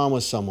going on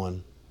with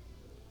someone,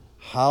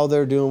 how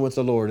they're doing with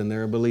the Lord, and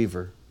they're a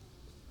believer,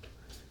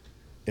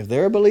 if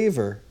they're a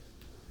believer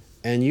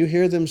and you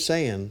hear them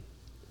saying,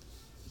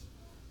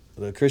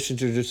 the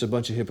Christians are just a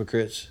bunch of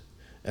hypocrites,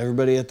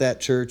 everybody at that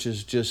church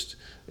is just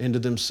into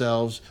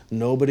themselves,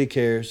 nobody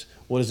cares,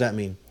 what does that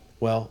mean?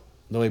 Well,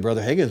 the way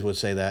Brother Higgins would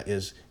say that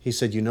is, he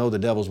said, you know the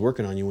devil's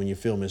working on you when you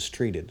feel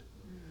mistreated.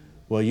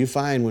 Well, you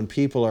find when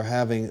people are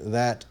having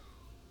that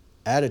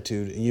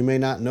attitude, you may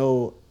not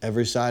know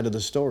every side of the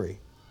story.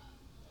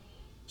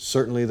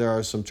 Certainly there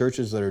are some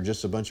churches that are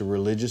just a bunch of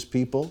religious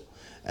people,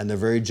 and they're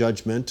very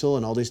judgmental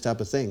and all these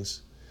type of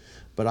things.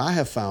 But I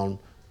have found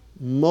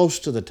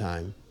most of the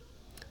time,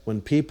 when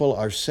people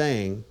are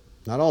saying,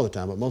 not all the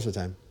time, but most of the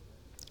time,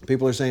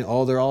 people are saying,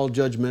 oh, they're all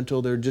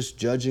judgmental, they're just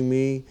judging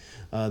me,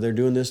 they're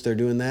doing this, they're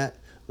doing that.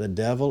 The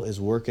devil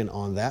is working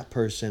on that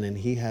person, and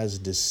he has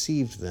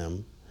deceived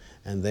them,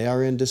 and they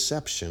are in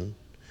deception,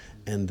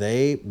 and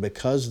they,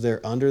 because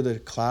they're under the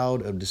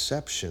cloud of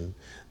deception,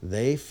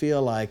 they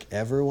feel like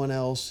everyone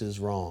else is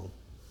wrong.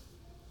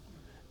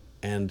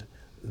 And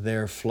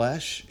their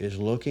flesh is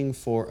looking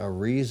for a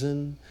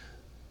reason.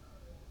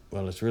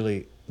 Well, it's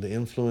really the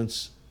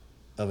influence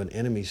of an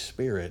enemy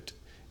spirit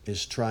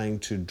is trying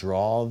to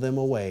draw them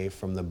away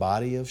from the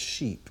body of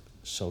sheep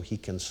so he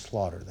can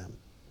slaughter them.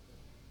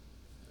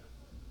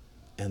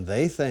 And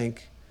they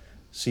think,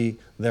 see,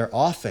 their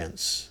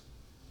offense,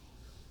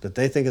 that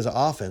they think is an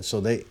offense,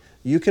 so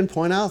you can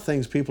point out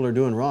things people are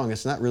doing wrong.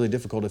 It's not really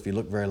difficult if you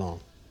look very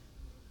long.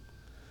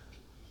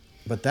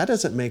 But that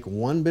doesn't make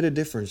one bit of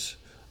difference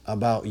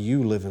about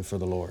you living for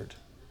the Lord.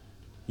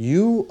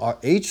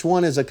 Each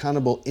one is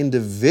accountable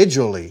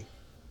individually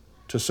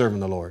to serving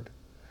the Lord.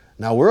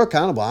 Now we're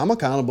accountable. I'm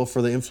accountable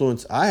for the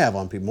influence I have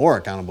on people. More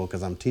accountable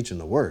because I'm teaching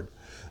the word.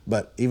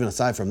 But even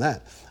aside from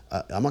that,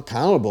 I'm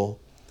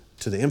accountable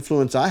to the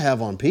influence I have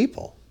on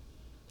people.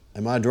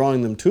 Am I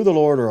drawing them to the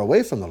Lord or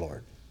away from the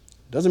Lord?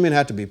 Doesn't mean I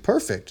have to be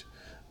perfect.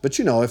 But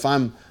if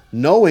I'm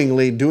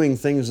knowingly doing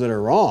things that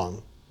are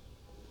wrong,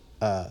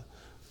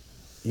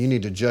 you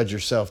need to judge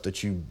yourself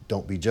that you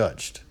don't be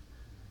judged.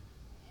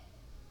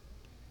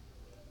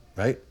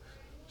 Right?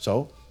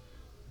 So,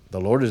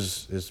 the Lord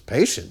is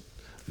patient.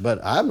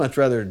 But I'd much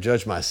rather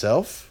judge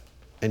myself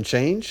and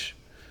change.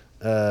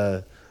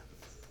 Paul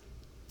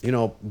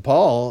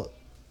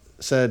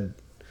said,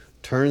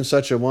 turn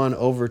such a one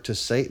over to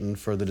Satan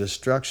for the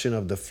destruction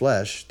of the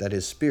flesh, that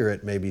his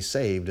spirit may be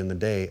saved in the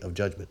day of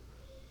judgment.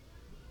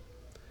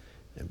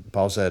 And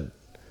Paul said,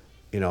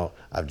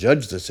 I've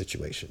judged the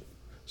situation.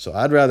 So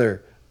I'd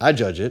rather I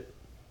judge it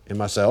in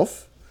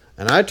myself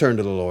and I turn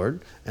to the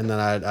Lord, and then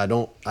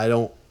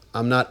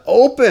I'm not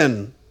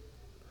open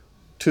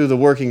to the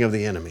working of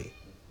the enemy.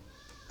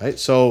 Right?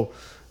 So,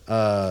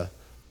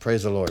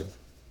 praise the Lord.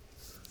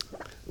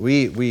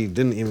 We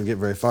didn't even get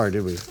very far,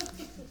 did we?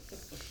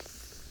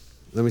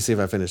 Let me see if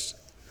I finished.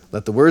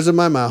 Let the words of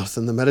my mouth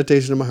and the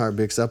meditation of my heart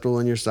be acceptable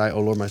in your sight,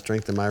 O Lord, my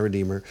strength and my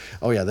redeemer.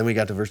 Oh yeah, then we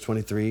got to verse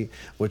 23,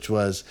 which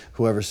was,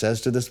 whoever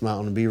says to this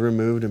mountain, be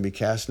removed and be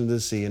cast into the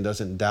sea, and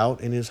doesn't doubt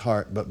in his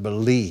heart, but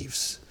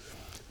believes.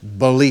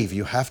 Believe.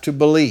 You have to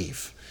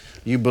believe.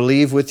 You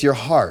believe with your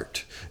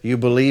heart. You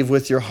believe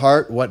with your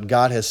heart what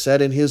God has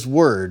said in his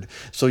word.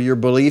 So your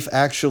belief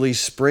actually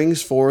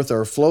springs forth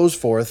or flows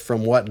forth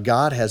from what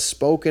God has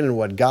spoken and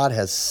what God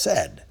has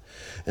said.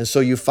 And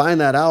so you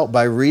find that out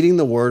by reading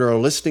the word or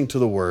listening to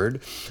the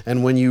word.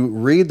 And when you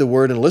read the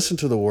word and listen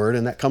to the word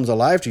and that comes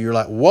alive to you, you're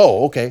like,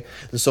 whoa, okay.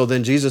 And so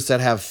then Jesus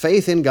said, have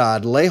faith in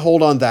God, lay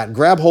hold on that,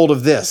 grab hold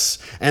of this,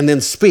 and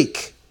then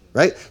speak.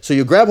 Right? So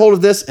you grab hold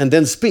of this and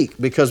then speak.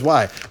 Because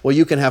why? Well,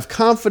 you can have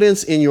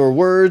confidence in your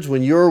words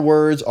when your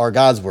words are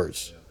God's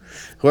words.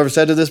 Whoever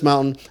said to this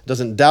mountain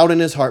doesn't doubt in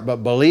his heart, but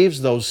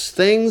believes those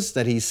things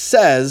that he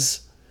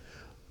says.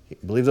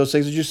 Believe those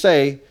things that you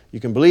say. You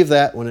can believe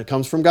that when it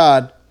comes from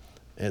God.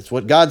 It's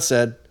what God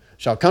said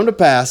shall come to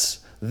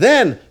pass.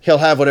 Then he'll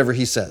have whatever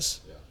he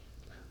says. Yeah.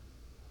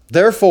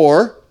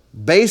 Therefore,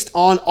 based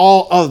on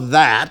all of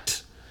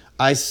that,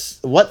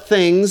 what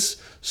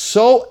things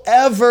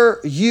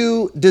soever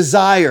you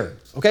desire.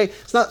 Okay?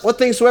 It's not what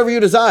things soever you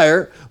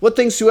desire. What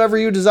things soever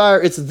you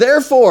desire. It's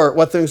therefore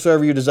what things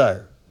soever you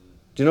desire.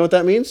 Do you know what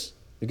that means?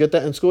 You get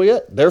that in school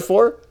yet?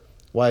 Therefore?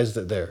 Why is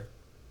it there?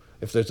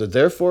 If there's a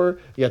therefore,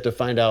 you have to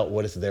find out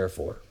what it's there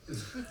for.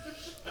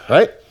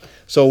 Right?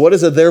 So what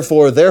is a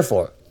therefore?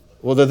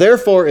 Well, the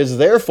therefore is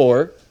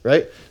therefore,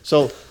 right?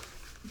 So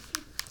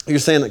you're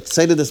saying, like,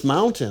 say to this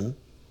mountain,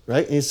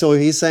 right? And so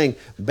he's saying,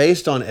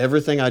 based on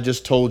everything I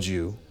just told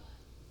you,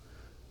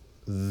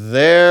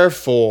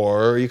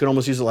 therefore, you can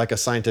almost use it like a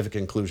scientific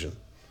conclusion.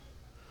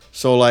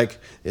 So like,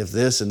 if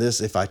this and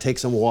this, if I take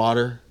some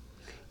water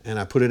and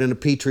I put it in a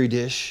petri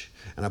dish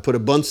and I put a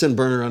Bunsen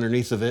burner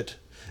underneath of it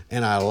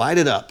and I light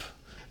it up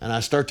and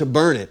I start to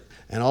burn it,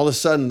 and all of a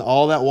sudden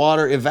all that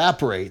water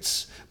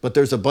evaporates, but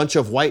there's a bunch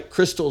of white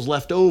crystals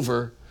left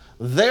over.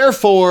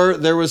 Therefore,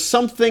 there was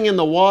something in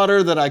the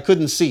water that I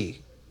couldn't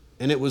see,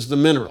 and it was the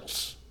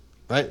minerals,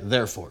 right?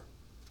 Therefore.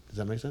 Does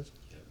that make sense?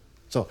 Yeah.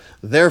 So,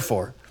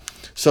 therefore.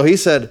 So he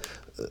said,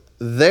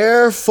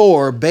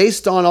 therefore,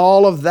 based on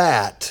all of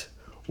that,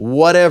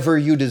 whatever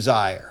you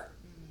desire.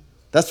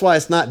 That's why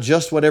it's not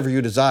just whatever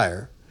you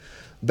desire.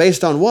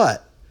 Based on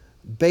what?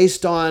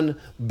 Based on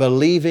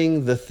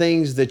believing the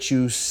things that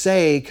you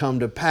say come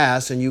to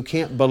pass, and you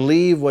can't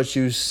believe what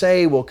you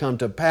say will come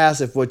to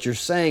pass if what you're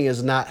saying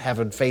is not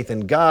having faith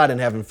in God,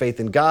 and having faith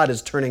in God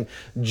is turning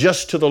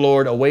just to the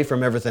Lord away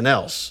from everything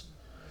else.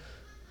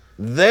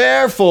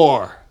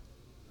 Therefore,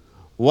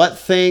 what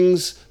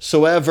things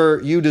soever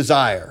you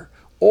desire.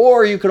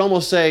 Or you could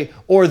almost say,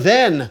 or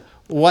then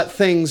what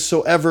things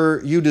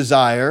soever you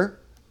desire,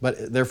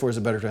 but therefore is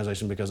a better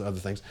translation because of other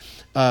things.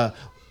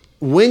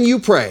 When you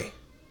pray,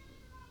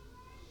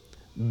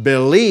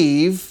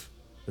 believe,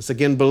 let's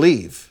again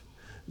believe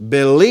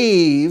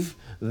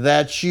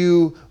that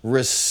you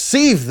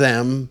receive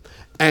them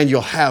and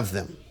you'll have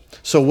them.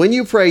 So when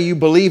you pray, you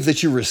believe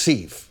that you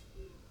receive.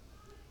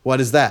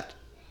 What is that?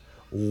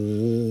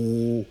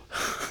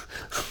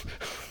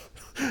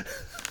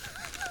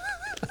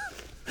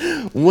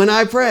 When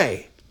I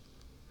pray,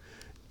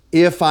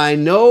 if I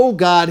know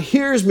God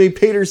hears me,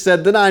 Peter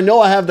said, then I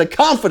know I have the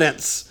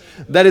confidence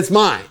that it's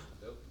mine.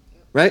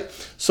 Right?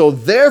 So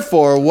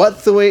therefore, what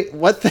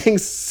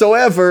things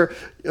soever,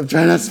 I'm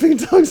trying not to speak in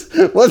tongues,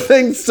 what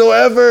things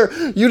soever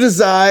you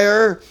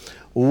desire,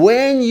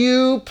 when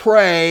you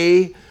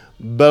pray,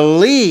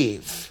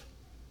 believe.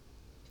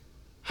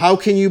 How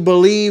can you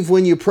believe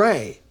when you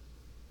pray?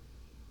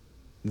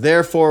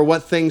 Therefore,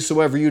 what things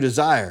soever you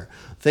desire.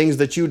 Things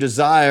that you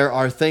desire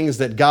are things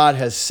that God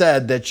has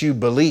said that you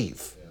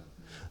believe.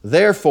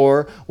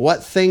 Therefore,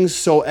 what things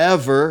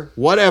soever,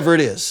 whatever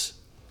it is,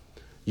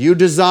 you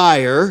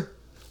desire,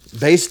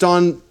 based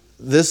on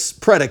this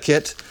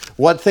predicate,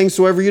 what things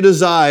soever you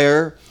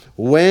desire,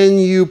 when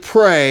you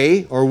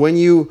pray or when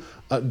you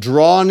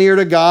draw near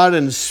to God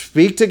and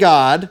speak to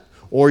God,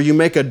 or you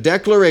make a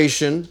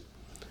declaration,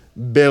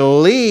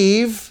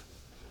 believe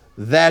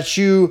that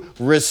you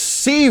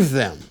receive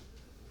them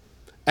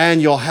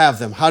and you'll have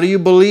them. How do you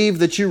believe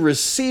that you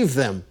receive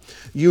them?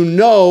 You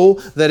know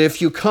that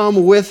if you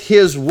come with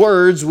His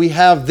words, we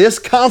have this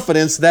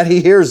confidence that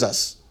He hears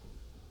us.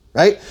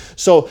 Right?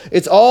 So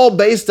it's all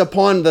based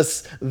upon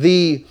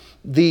the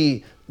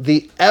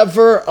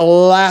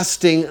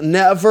everlasting,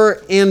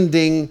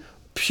 never-ending,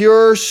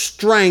 pure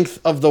strength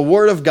of the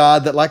Word of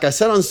God that, like I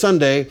said on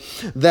Sunday,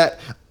 that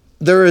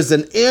there is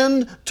an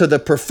end to the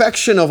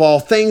perfection of all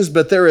things,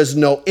 but there is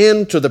no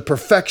end to the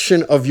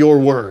perfection of your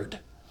Word.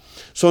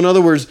 So in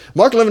other words,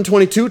 Mark 11,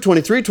 22,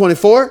 23,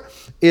 24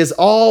 is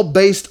all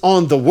based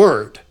on the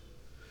Word.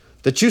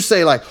 That you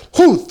say like,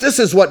 this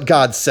is what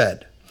God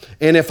said.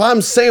 And if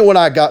I'm saying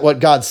what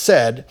God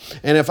said,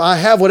 and if I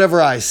have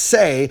whatever I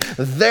say,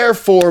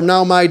 therefore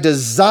now my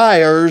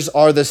desires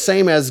are the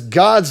same as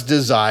God's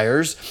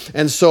desires.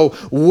 And so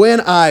when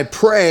I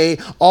pray,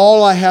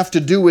 all I have to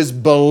do is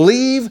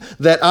believe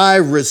that I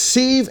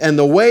receive, and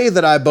the way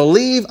that I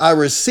believe I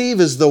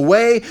receive is the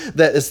way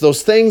that it's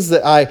those things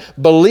that I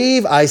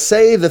believe, I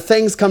say, the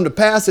things come to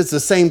pass. It's the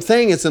same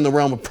thing. It's in the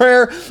realm of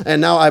prayer. And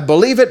now I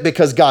believe it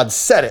because God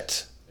said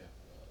it.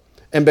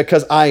 And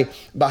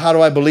but how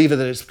do I believe that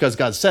it's because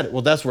God said it?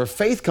 Well, that's where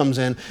faith comes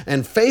in.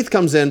 And faith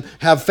comes in,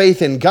 have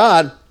faith in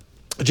God.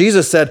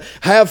 Jesus said,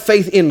 have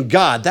faith in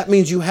God. That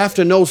means you have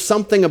to know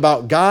something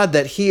about God,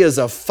 that He is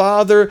a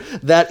Father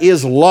that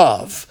is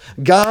love.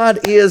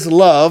 God is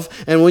love.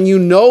 And when you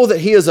know that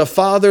He is a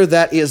Father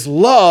that is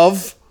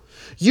love,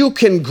 you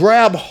can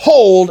grab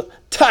hold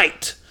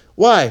tight.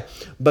 Why?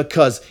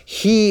 Because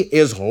He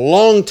is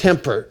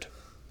long-tempered.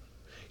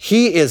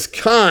 He is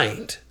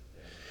kind.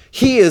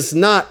 He is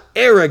not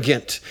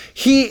arrogant.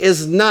 He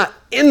is not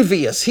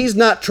envious. He's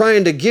not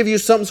trying to give you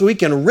something so He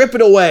can rip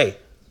it away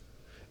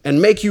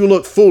and make you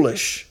look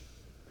foolish.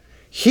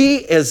 He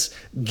is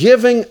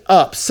giving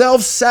up,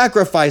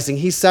 self-sacrificing.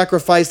 He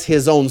sacrificed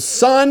His own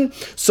Son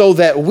so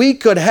that we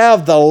could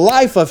have the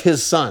life of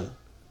His Son.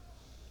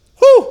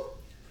 Whew!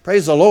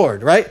 Praise the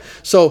Lord, right?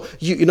 So,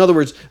 in other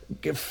words,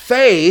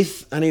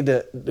 faith, I need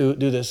to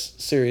do this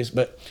series,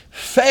 but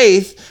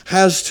faith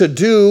has to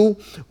do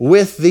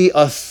with the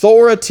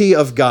authority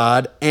of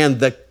God and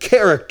the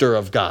character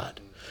of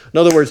God. In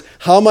other words,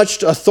 how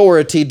much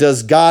authority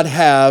does God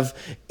have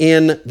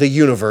in the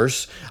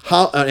universe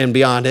and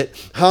beyond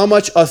it? How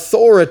much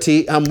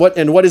authority and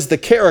what is the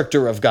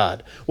character of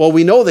God? Well,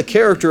 we know the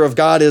character of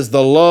God is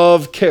the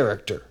love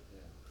character.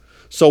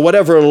 So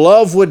whatever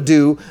love would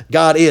do,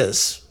 God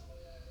is.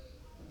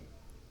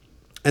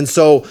 And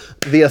so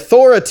the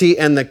authority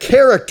and the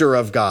character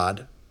of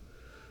God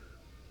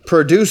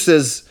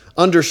produces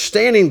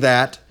understanding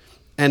that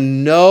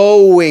and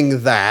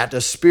knowing that, a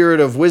spirit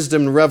of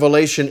wisdom and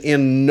revelation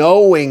in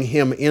knowing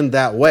Him in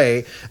that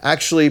way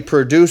actually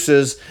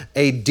produces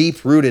a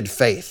deep-rooted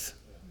faith.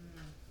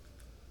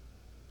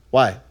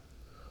 Why?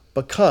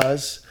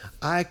 Because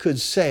I could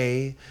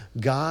say,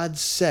 God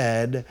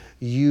said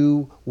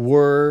you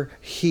were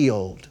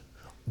healed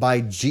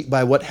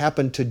by what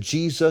happened to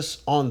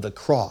Jesus on the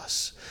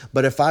cross.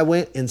 But if I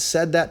went and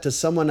said that to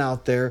someone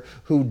out there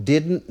who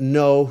didn't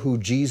know who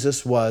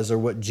Jesus was or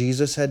what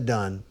Jesus had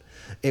done,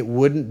 it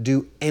wouldn't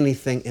do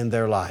anything in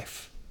their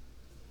life.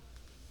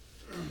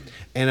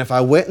 And if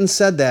I went and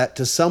said that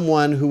to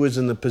someone who was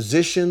in the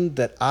position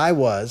that I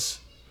was,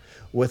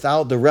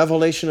 without the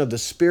revelation of the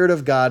Spirit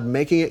of God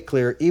making it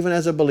clear, even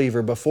as a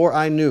believer, before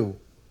I knew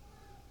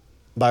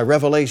by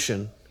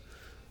revelation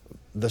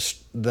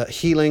the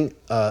healing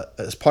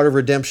as part of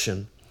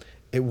redemption,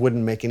 it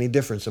wouldn't make any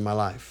difference in my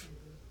life.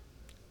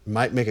 It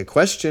might make a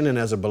question, and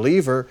as a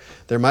believer,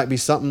 there might be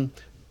something.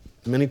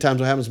 Many times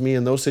what happens to me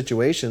in those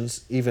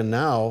situations, even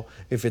now,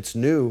 if it's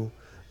new,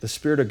 the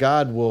Spirit of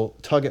God will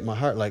tug at my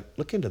heart like,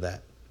 look into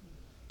that.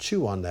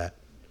 Chew on that.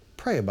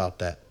 Pray about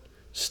that.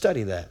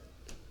 Study that.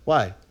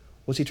 Why?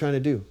 What's He trying to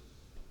do?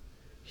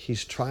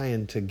 He's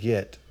trying to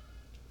get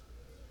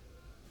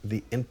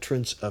the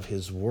entrance of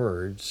His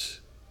words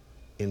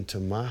into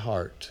my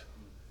heart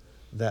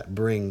that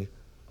bring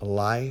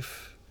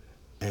life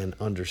and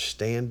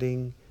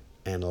understanding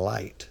and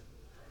light.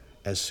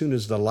 As soon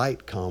as the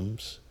light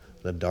comes,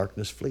 the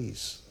darkness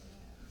flees.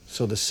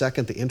 So the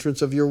second the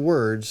entrance of your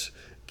words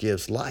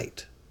gives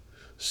light.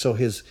 So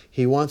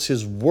He wants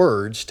His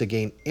words to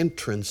gain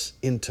entrance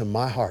into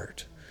my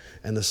heart.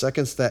 And the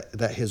second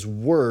that his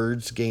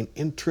words gain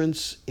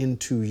entrance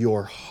into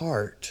your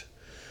heart,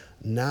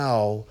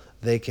 now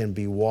they can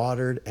be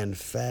watered and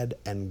fed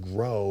and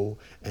grow,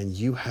 and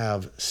you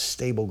have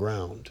stable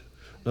ground.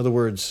 In other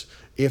words,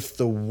 if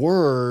the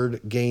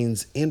word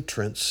gains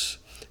entrance,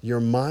 your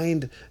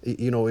mind,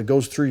 it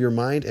goes through your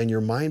mind, and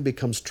your mind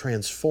becomes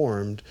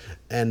transformed,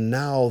 and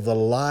now the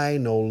lie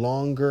no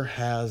longer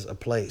has a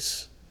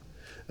place.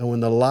 And when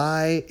the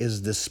lie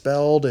is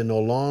dispelled and no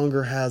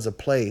longer has a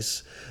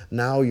place,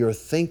 now your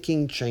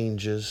thinking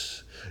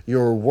changes,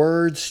 your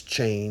words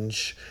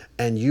change,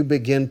 and you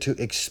begin to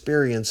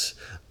experience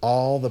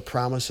all the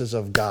promises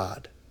of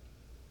God.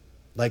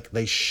 Like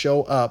they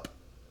show up.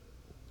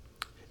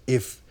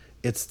 If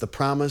it's the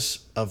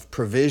promise of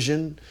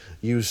provision,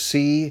 you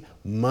see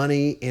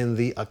money in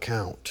the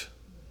account,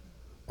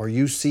 or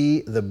you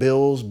see the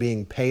bills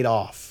being paid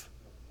off.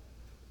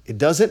 It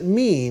doesn't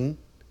mean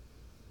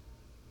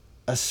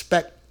a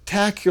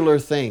spectacular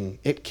thing.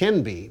 It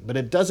can be, but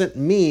it doesn't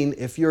mean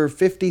if you're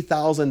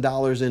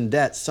 $50,000 in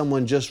debt,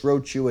 someone just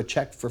wrote you a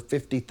check for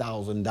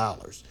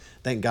 $50,000.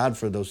 Thank God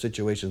for those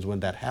situations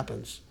when that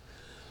happens.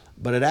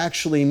 But it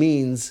actually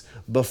means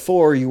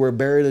before you were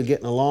barely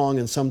getting along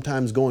and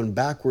sometimes going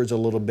backwards a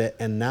little bit,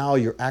 and now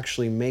you're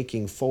actually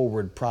making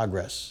forward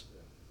progress.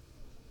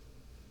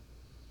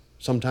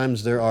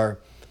 Sometimes there are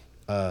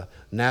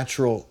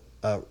natural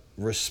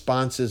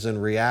responses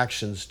and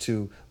reactions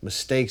to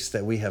mistakes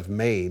that we have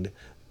made,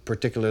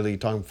 particularly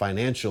talking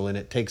financial, and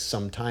it takes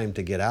some time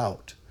to get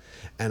out.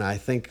 And I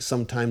think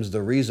sometimes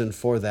the reason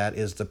for that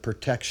is the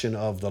protection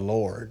of the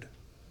Lord.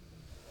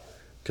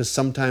 Because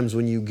sometimes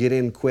when you get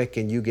in quick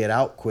and you get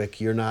out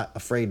quick, you're not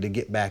afraid to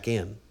get back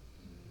in.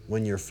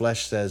 When your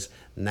flesh says,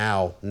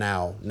 now,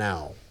 now,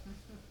 now.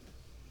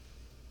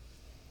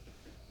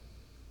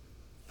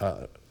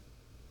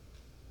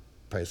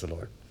 Praise the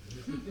Lord.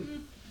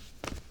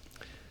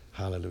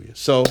 Hallelujah.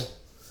 So,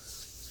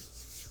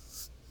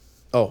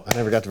 I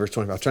never got to verse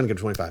 25. I was trying to get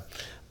to 25.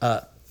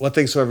 What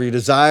things soever you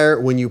desire,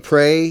 when you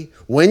pray,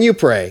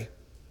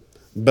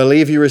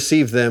 believe you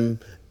receive them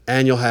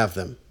and you'll have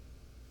them.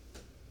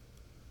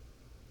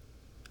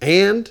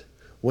 And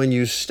when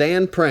you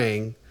stand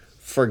praying,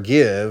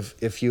 forgive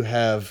if you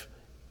have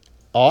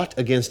aught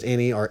against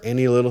any or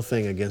any little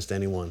thing against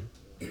anyone.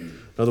 In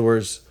other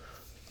words,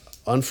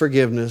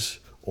 unforgiveness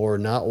or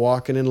not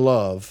walking in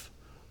love,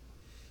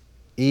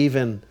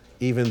 even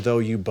though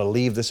you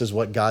believe this is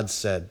what God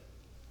said.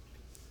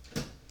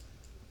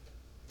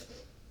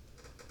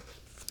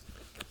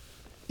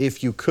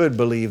 If you could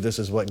believe this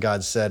is what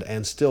God said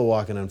and still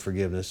walk in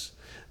unforgiveness,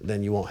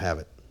 then you won't have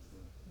it.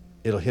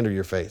 It'll hinder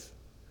your faith.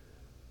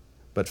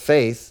 But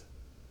faith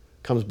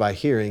comes by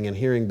hearing, and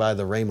hearing by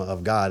the rhema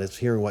of God. It's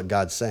hearing what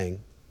God's saying.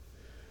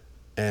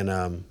 And,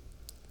 I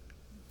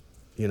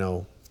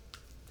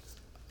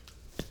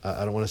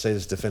don't want to say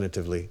this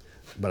definitively,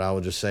 but I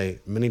will just say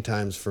many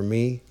times for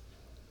me,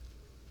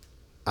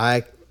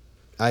 I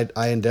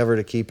endeavor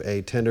to keep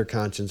a tender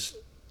conscience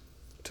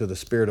to the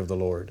Spirit of the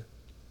Lord.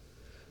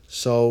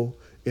 So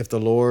if the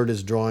Lord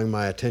is drawing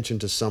my attention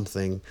to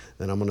something,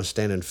 then I'm going to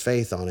stand in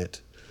faith on it.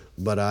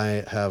 But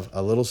I have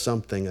a little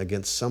something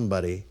against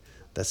somebody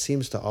that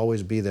seems to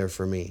always be there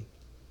for me.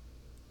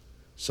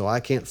 So I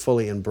can't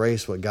fully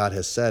embrace what God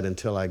has said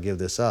until I give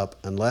this up,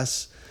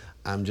 unless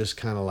I'm just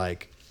kind of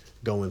like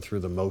going through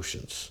the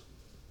motions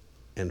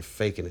and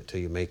faking it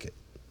till you make it.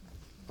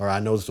 Or I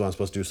know this is what I'm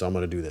supposed to do, so I'm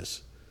going to do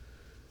this.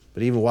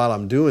 But even while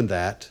I'm doing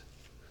that,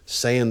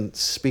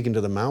 speaking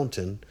to the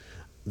mountain,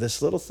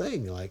 this little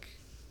thing, like,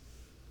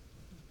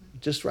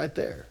 just right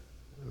there.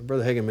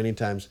 Brother Hagin, many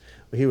times,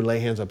 when he would lay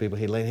hands on people,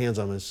 he'd lay hands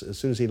on them. As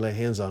soon as he'd lay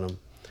hands on them,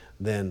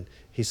 then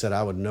he said,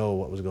 I would know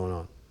what was going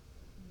on.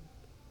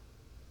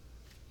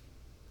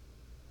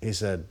 He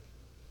said,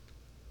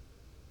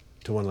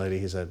 to one lady,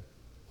 he said,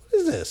 what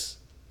is this?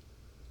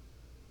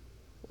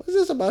 What is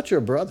this about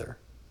your brother?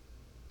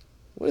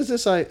 What is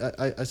this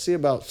I see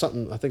about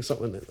something,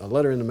 a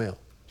letter in the mail?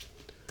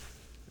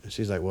 And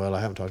she's like, well,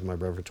 I haven't talked to my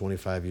brother for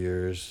 25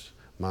 years.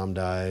 Mom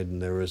died,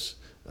 and there was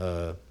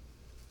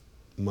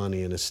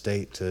money in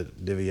estate to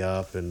divvy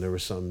up, and there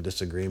was some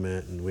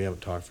disagreement, and we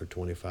haven't talked for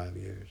 25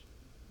 years.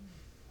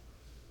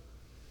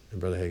 And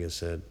Brother Hagin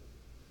said,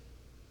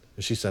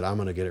 and she said, I'm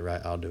going to get it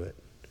right. I'll do it.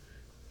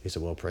 He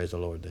said, well, praise the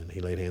Lord then. He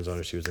laid hands on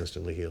her. She was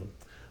instantly healed.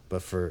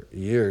 But for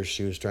years,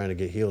 she was trying to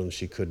get healed, and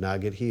she could not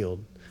get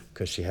healed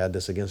because she had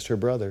this against her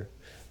brother.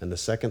 And the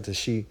second that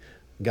she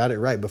got it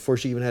right, before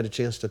she even had a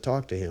chance to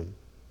talk to him,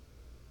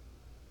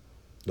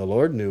 the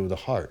Lord knew the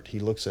heart. He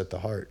looks at the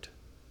heart.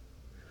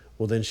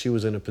 Well, then she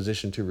was in a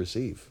position to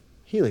receive.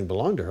 Healing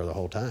belonged to her the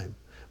whole time,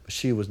 but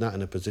she was not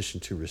in a position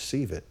to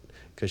receive it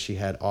because she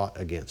had aught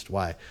against.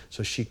 Why?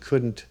 So she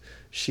couldn't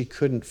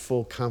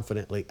full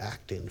confidently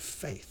act in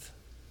faith.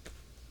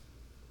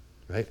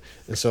 Right?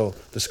 And so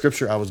the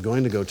scripture I was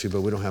going to go to,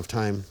 but we don't have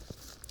time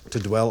to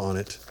dwell on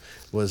it,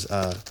 was,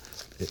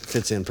 it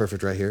fits in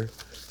perfect right here.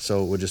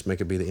 So we'll just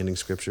make it be the ending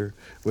scripture,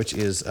 which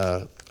is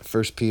 1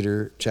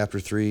 Peter chapter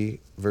 3,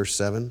 verse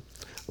 7.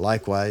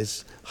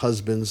 Likewise,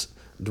 husbands,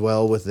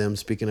 dwell with them,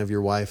 speaking of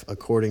your wife,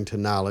 according to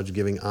knowledge,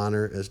 giving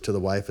honor as to the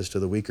wife as to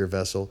the weaker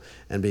vessel,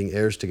 and being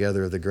heirs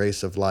together of the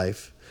grace of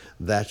life,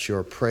 that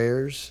your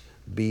prayers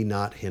be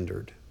not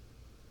hindered.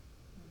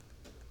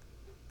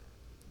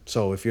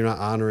 So if you're not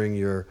honoring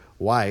your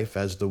wife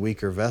as the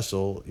weaker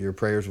vessel, your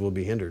prayers will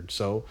be hindered.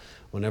 So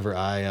whenever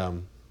I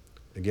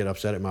get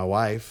upset at my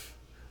wife,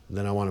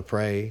 then I want to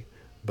pray,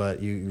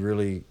 but you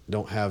really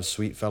don't have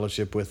sweet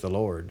fellowship with the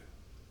Lord,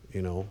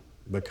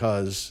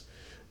 because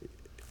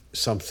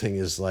something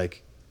is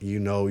like,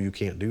 you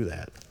can't do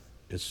that.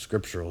 It's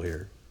scriptural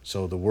here.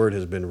 So the word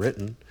has been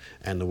written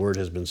and the word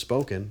has been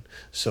spoken,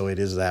 so it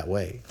is that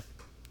way.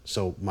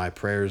 So my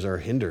prayers are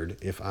hindered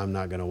if I'm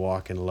not going to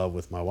walk in love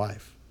with my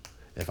wife,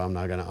 if I'm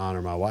not going to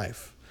honor my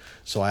wife.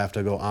 So I have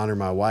to go honor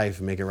my wife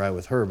and make it right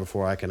with her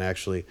before I can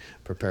actually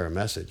prepare a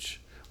message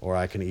or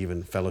I can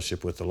even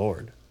fellowship with the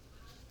Lord.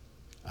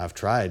 I've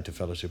tried to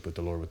fellowship with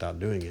the Lord without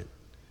doing it.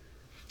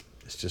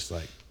 It's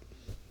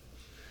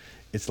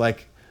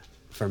like,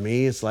 for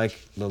me, it's like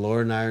the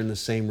Lord and I are in the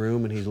same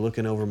room and he's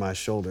looking over my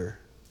shoulder,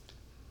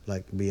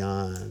 like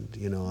beyond,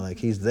 like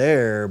he's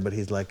there, but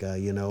he's like,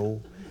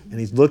 and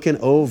he's looking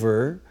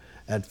over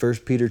at 1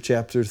 Peter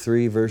chapter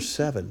 3, verse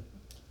 7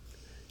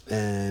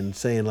 and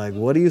saying like,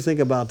 what do you think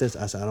about this?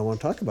 I said, I don't want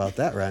to talk about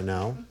that right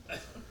now.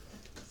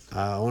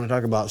 I want to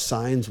talk about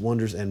signs,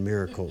 wonders, and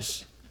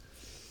miracles.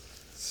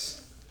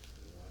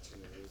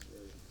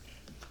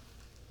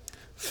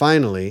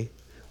 Finally,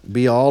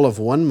 be all of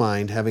one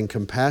mind, having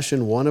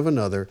compassion one of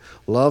another,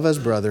 love as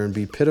brethren,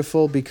 be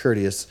pitiful, be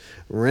courteous,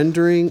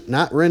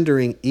 not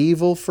rendering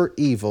evil for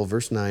evil,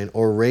 verse 9,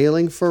 or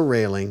railing for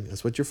railing,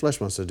 that's what your flesh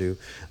wants to do,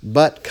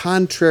 but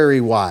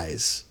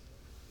contrariwise.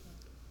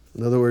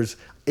 In other words,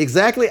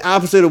 exactly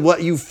opposite of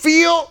what you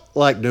feel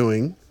like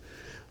doing,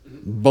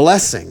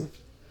 blessing,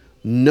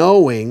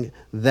 knowing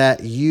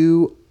that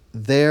you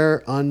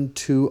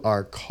thereunto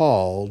are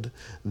called,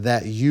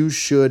 that you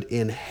should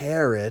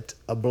inherit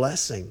a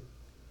blessing.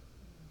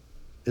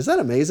 Is that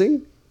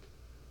amazing?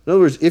 In other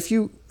words,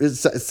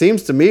 it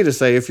seems to me to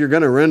say, if you're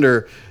going to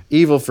render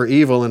evil for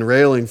evil and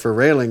railing for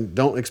railing,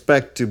 don't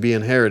expect to be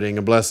inheriting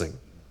a blessing.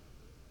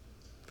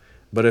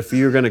 But if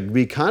you're going to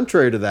be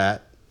contrary to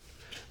that,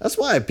 that's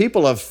why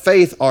people of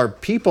faith are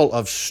people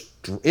of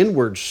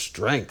inward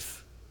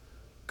strength.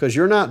 Because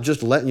you're not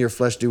just letting your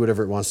flesh do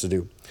whatever it wants to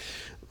do.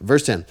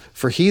 Verse 10,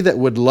 for he that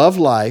would love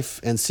life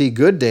and see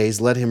good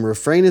days, let him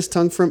refrain his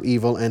tongue from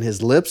evil and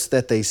his lips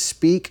that they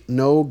speak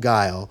no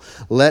guile.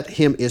 Let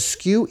him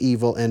eschew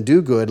evil and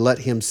do good. Let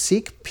him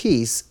seek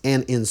peace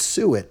and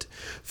ensue it.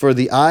 For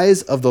the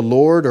eyes of the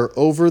Lord are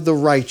over the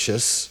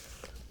righteous.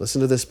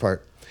 Listen to this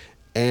part.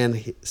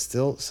 And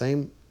still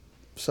same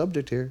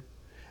subject here.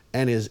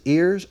 And his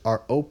ears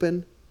are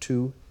open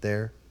to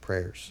their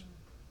prayers.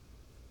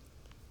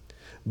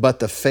 But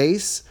the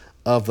face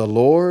of the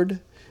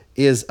Lord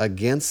is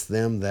against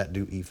them that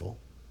do evil.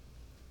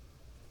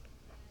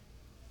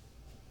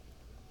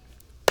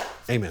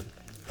 Amen.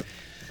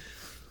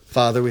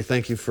 Father, we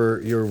thank you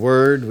for your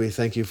word. We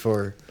thank you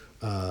for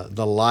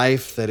the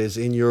life that is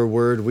in your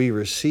word. We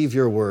receive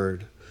your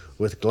word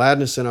with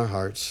gladness in our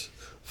hearts.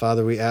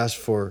 Father, we ask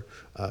for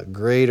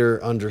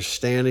greater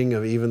understanding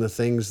of even the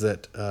things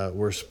that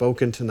were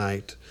spoken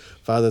tonight.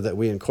 Father, that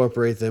we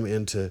incorporate them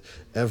into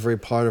every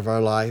part of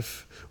our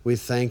life. We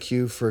thank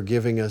you for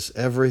giving us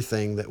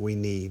everything that we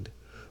need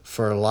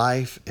for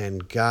life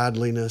and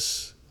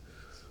godliness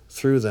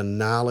through the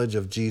knowledge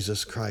of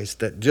Jesus Christ,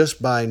 that just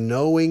by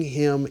knowing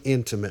him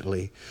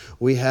intimately,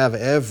 we have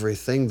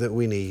everything that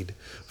we need.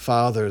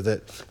 Father,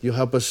 that you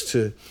help us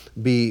to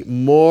be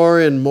more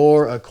and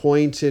more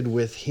acquainted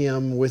with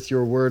him, with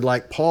your word,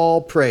 like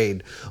Paul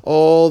prayed.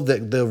 Oh,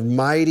 that the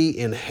mighty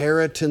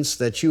inheritance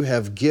that you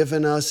have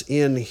given us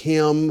in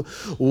him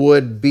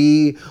would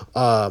be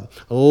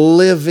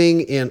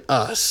living in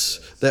us,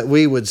 that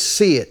we would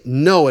see it,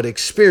 know it,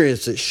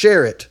 experience it,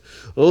 share it,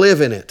 live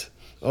in it.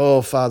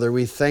 Oh, Father,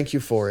 we thank you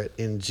for it.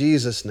 In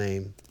Jesus'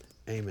 name,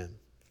 amen.